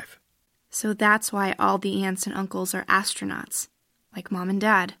archive. So that's why all the aunts and uncles are astronauts, like Mom and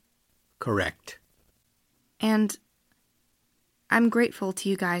Dad. Correct. And I'm grateful to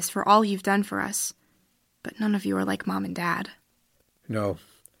you guys for all you've done for us, but none of you are like Mom and Dad. No.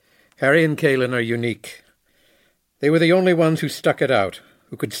 Harry and Kaylin are unique. They were the only ones who stuck it out,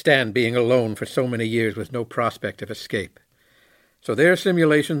 who could stand being alone for so many years with no prospect of escape. So their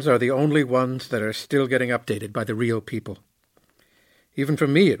simulations are the only ones that are still getting updated by the real people. Even for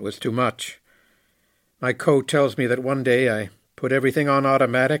me it was too much. My code tells me that one day I put everything on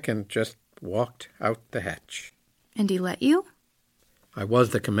automatic and just walked out the hatch. And he let you? I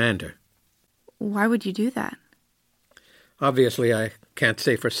was the commander. Why would you do that? Obviously, I can't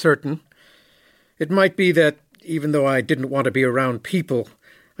say for certain. It might be that, even though I didn't want to be around people,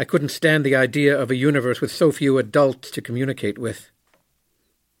 I couldn't stand the idea of a universe with so few adults to communicate with.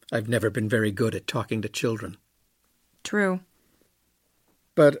 I've never been very good at talking to children. True.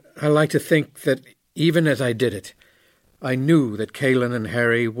 But I like to think that even as I did it, I knew that Kaylin and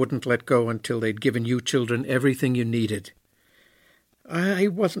Harry wouldn't let go until they'd given you children everything you needed. I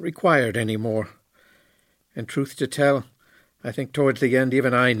wasn't required any more. And truth to tell, I think towards the end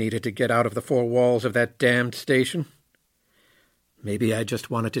even I needed to get out of the four walls of that damned station. Maybe I just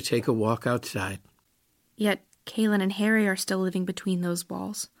wanted to take a walk outside. Yet Kaylin and Harry are still living between those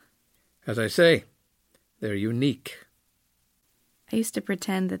walls. As I say, they're unique. I used to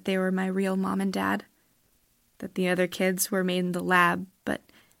pretend that they were my real mom and dad, that the other kids were made in the lab, but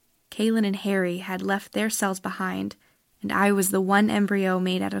Kaylin and Harry had left their cells behind, and I was the one embryo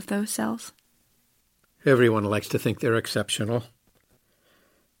made out of those cells. Everyone likes to think they're exceptional.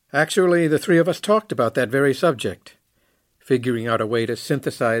 Actually, the three of us talked about that very subject, figuring out a way to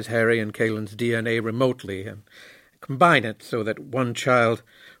synthesize Harry and Kaylin's DNA remotely and combine it so that one child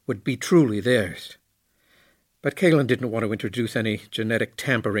would be truly theirs. But Kaylin didn't want to introduce any genetic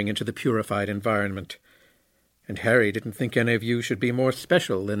tampering into the purified environment, and Harry didn't think any of you should be more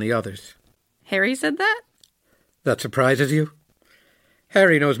special than the others. Harry said that? That surprises you?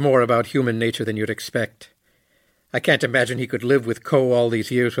 Harry knows more about human nature than you'd expect. I can't imagine he could live with Ko all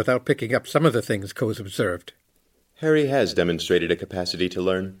these years without picking up some of the things Ko's observed. Harry has demonstrated a capacity to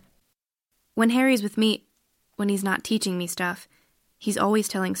learn. When Harry's with me, when he's not teaching me stuff, he's always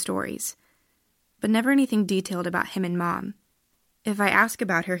telling stories, but never anything detailed about him and Mom. If I ask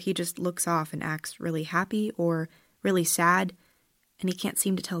about her, he just looks off and acts really happy or really sad, and he can't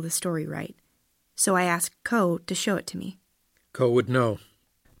seem to tell the story right. So I ask Ko to show it to me. Ko would know.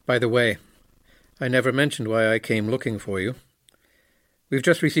 By the way, I never mentioned why I came looking for you. We've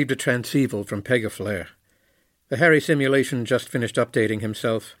just received a transceval from Pegaflare. The Harry simulation just finished updating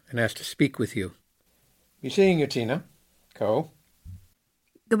himself and asked to speak with you. Be seeing you, Tina. Ko.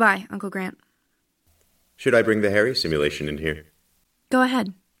 Goodbye, Uncle Grant. Should I bring the Harry simulation in here? Go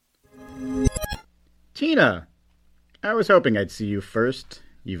ahead. Tina! I was hoping I'd see you first.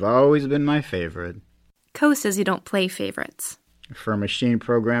 You've always been my favorite. Ko says you don't play favorites. For a machine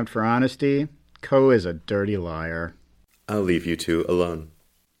programmed for honesty, Ko is a dirty liar. I'll leave you two alone.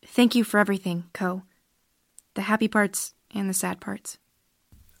 Thank you for everything, Ko. The happy parts and the sad parts.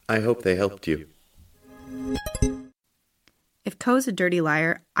 I hope they helped you. If Ko's a dirty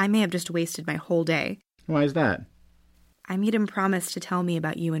liar, I may have just wasted my whole day. Why is that? I made him promise to tell me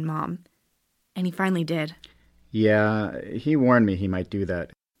about you and Mom. And he finally did. Yeah, he warned me he might do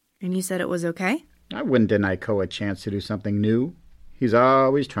that. And you said it was okay? I wouldn't deny Ko a chance to do something new. He's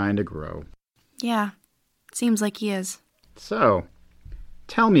always trying to grow. Yeah, seems like he is. So,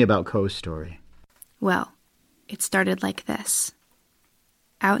 tell me about Ko's story. Well, it started like this.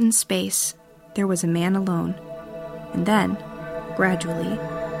 Out in space, there was a man alone. And then, gradually,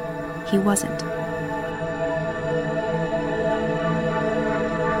 he wasn't.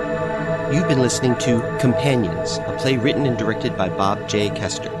 You've been listening to Companions, a play written and directed by Bob J.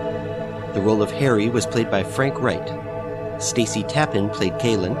 Kester. The role of Harry was played by Frank Wright. Stacey Tappan played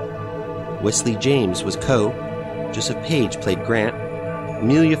Kaylin. Wesley James was Ko. Joseph Page played Grant.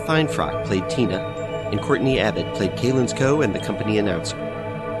 Amelia Feinfrock played Tina. And Courtney Abbott played Kaylin's Ko and the company announcer.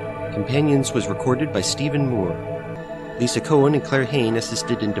 Companions was recorded by Stephen Moore. Lisa Cohen and Claire Hain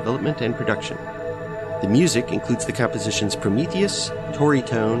assisted in development and production. The music includes the compositions Prometheus,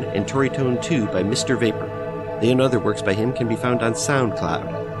 Toritone, and Toritone 2 by Mr. Vapor. The and other works by him can be found on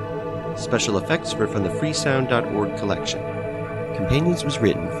SoundCloud. Special effects were from the freesound.org collection. Companions was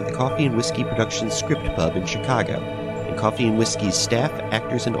written for the Coffee and Whiskey Productions Script Pub in Chicago, and Coffee and Whiskey's staff,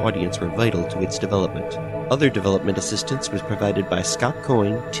 actors, and audience were vital to its development. Other development assistance was provided by Scott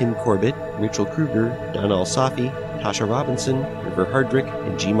Coyne, Tim Corbett, Rachel Kruger, Donal Safi, Tasha Robinson, River Hardrick,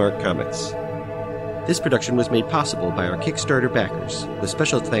 and G-Mark Comics. This production was made possible by our Kickstarter backers, with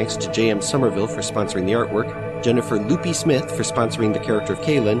special thanks to J.M. Somerville for sponsoring the artwork, Jennifer Loopy Smith for sponsoring the character of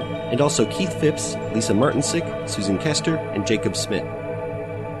Kaylin, and also Keith Phipps, Lisa Martinsick, Susan Kester, and Jacob Smith.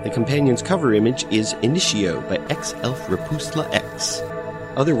 The Companion's cover image is Initio by X Elf Rapustla X.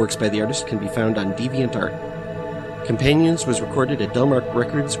 Other works by the artist can be found on DeviantArt. Companions was recorded at Delmark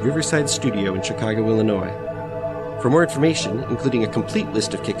Records' Riverside Studio in Chicago, Illinois. For more information, including a complete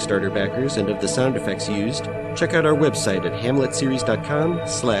list of Kickstarter backers and of the sound effects used, check out our website at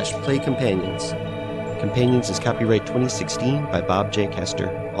hamletseries.com/playcompanions. Companions is copyright 2016 by Bob J.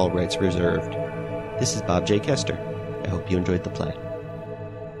 Kester, all rights reserved. This is Bob J. Kester. I hope you enjoyed the play.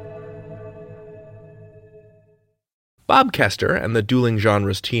 Bob Kester and the Dueling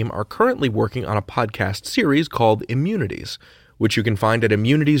Genres team are currently working on a podcast series called Immunities, which you can find at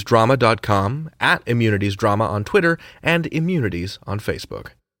immunitiesdrama.com, at immunitiesdrama on Twitter, and Immunities on Facebook.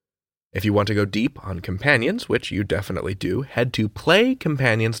 If you want to go deep on Companions, which you definitely do, head to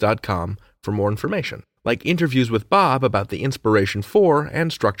playcompanions.com for more information, like interviews with Bob about the inspiration for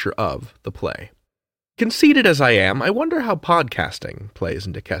and structure of the play. Conceited as I am, I wonder how podcasting plays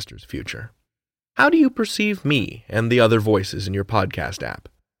into Kester's future. How do you perceive me and the other voices in your podcast app?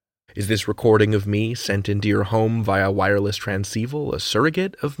 Is this recording of me sent into your home via wireless transceiver a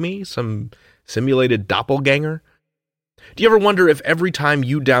surrogate of me, some simulated doppelganger? Do you ever wonder if every time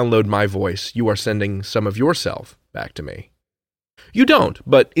you download my voice, you are sending some of yourself back to me? You don't,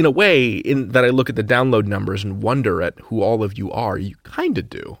 but in a way, in that I look at the download numbers and wonder at who all of you are, you kinda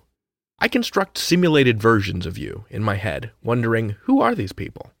do. I construct simulated versions of you in my head, wondering, who are these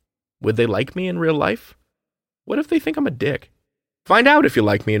people? Would they like me in real life? What if they think I'm a dick? Find out if you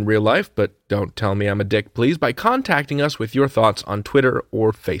like me in real life, but don't tell me I'm a dick, please, by contacting us with your thoughts on Twitter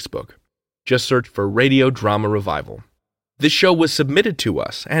or Facebook. Just search for Radio Drama Revival. This show was submitted to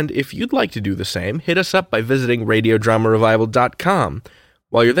us, and if you'd like to do the same, hit us up by visiting radiodramarevival.com.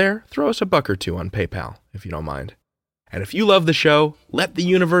 While you're there, throw us a buck or two on PayPal, if you don't mind. And if you love the show, let the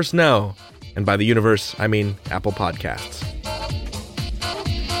universe know. And by the universe, I mean Apple Podcasts.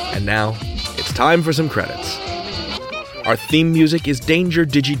 And now, it's time for some credits. Our theme music is Danger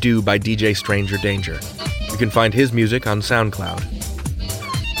Digi-Do by DJ Stranger Danger. You can find his music on SoundCloud.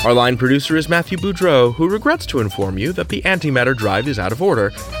 Our line producer is Matthew Boudreau, who regrets to inform you that the antimatter drive is out of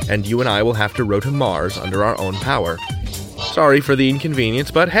order, and you and I will have to row to Mars under our own power. Sorry for the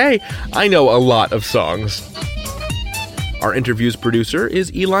inconvenience, but hey, I know a lot of songs. Our interview's producer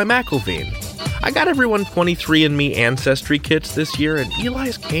is Eli McElveen. I got everyone 23andMe Ancestry kits this year, and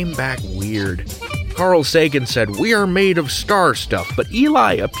Eli's came back weird. Carl Sagan said, "We are made of star stuff," but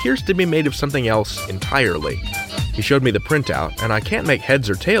Eli appears to be made of something else entirely. He showed me the printout, and I can't make heads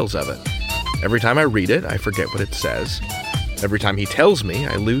or tails of it. Every time I read it, I forget what it says. Every time he tells me,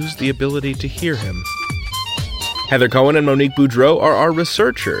 I lose the ability to hear him. Heather Cohen and Monique Boudreau are our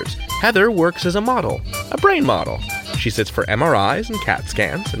researchers. Heather works as a model, a brain model. She sits for MRIs and CAT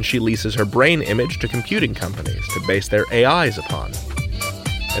scans, and she leases her brain image to computing companies to base their AIs upon.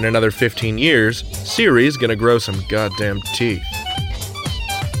 In another 15 years, Siri's gonna grow some goddamn teeth.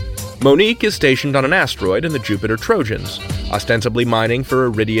 Monique is stationed on an asteroid in the Jupiter Trojans, ostensibly mining for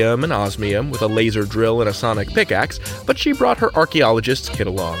iridium and osmium with a laser drill and a sonic pickaxe, but she brought her archaeologist's kit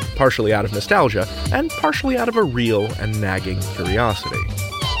along, partially out of nostalgia, and partially out of a real and nagging curiosity.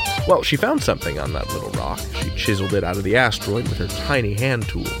 Well, she found something on that little rock. She chiseled it out of the asteroid with her tiny hand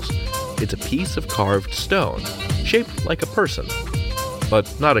tools. It's a piece of carved stone, shaped like a person, but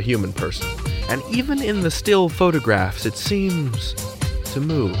not a human person. And even in the still photographs, it seems to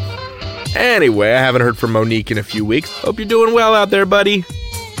move. Anyway, I haven't heard from Monique in a few weeks. Hope you're doing well out there, buddy.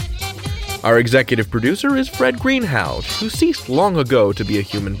 Our executive producer is Fred Greenhalgh, who ceased long ago to be a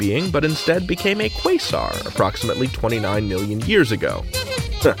human being, but instead became a quasar approximately 29 million years ago.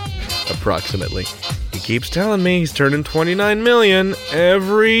 Approximately. He keeps telling me he's turning 29 million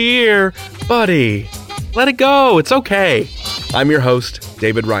every year. Buddy, let it go. It's okay. I'm your host,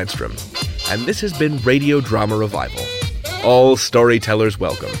 David Reinstrom, and this has been Radio Drama Revival. All storytellers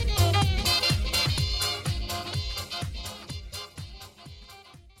welcome.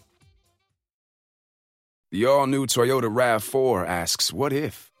 The all-new Toyota RAV4 asks, what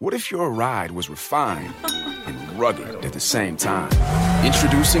if? What if your ride was refined and rugged at the same time?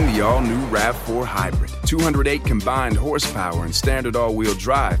 Introducing the all-new RAV4 Hybrid. 208 combined horsepower and standard all-wheel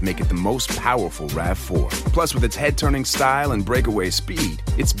drive make it the most powerful RAV4. Plus, with its head-turning style and breakaway speed,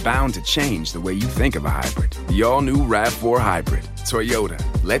 it's bound to change the way you think of a hybrid. The all-new RAV4 Hybrid. Toyota.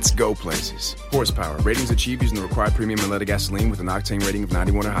 Let's go places. Horsepower. Ratings achieved using the required premium unleaded gasoline with an octane rating of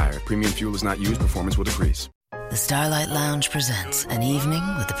 91 or higher. Premium fuel is not used. Performance will decrease. The Starlight Lounge presents an evening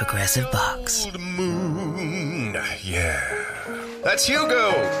with the Progressive Box. Old moon, yeah. That's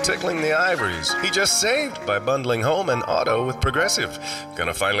Hugo, tickling the ivories. He just saved by bundling home and auto with Progressive.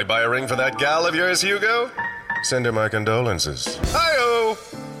 Gonna finally buy a ring for that gal of yours, Hugo? Send her my condolences. Hi-oh!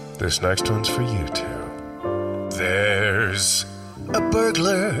 This next one's for you two. There's a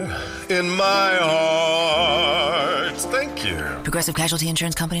burglar in my heart. Thank you. Progressive Casualty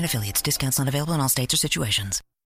Insurance Company and Affiliates. Discounts not available in all states or situations.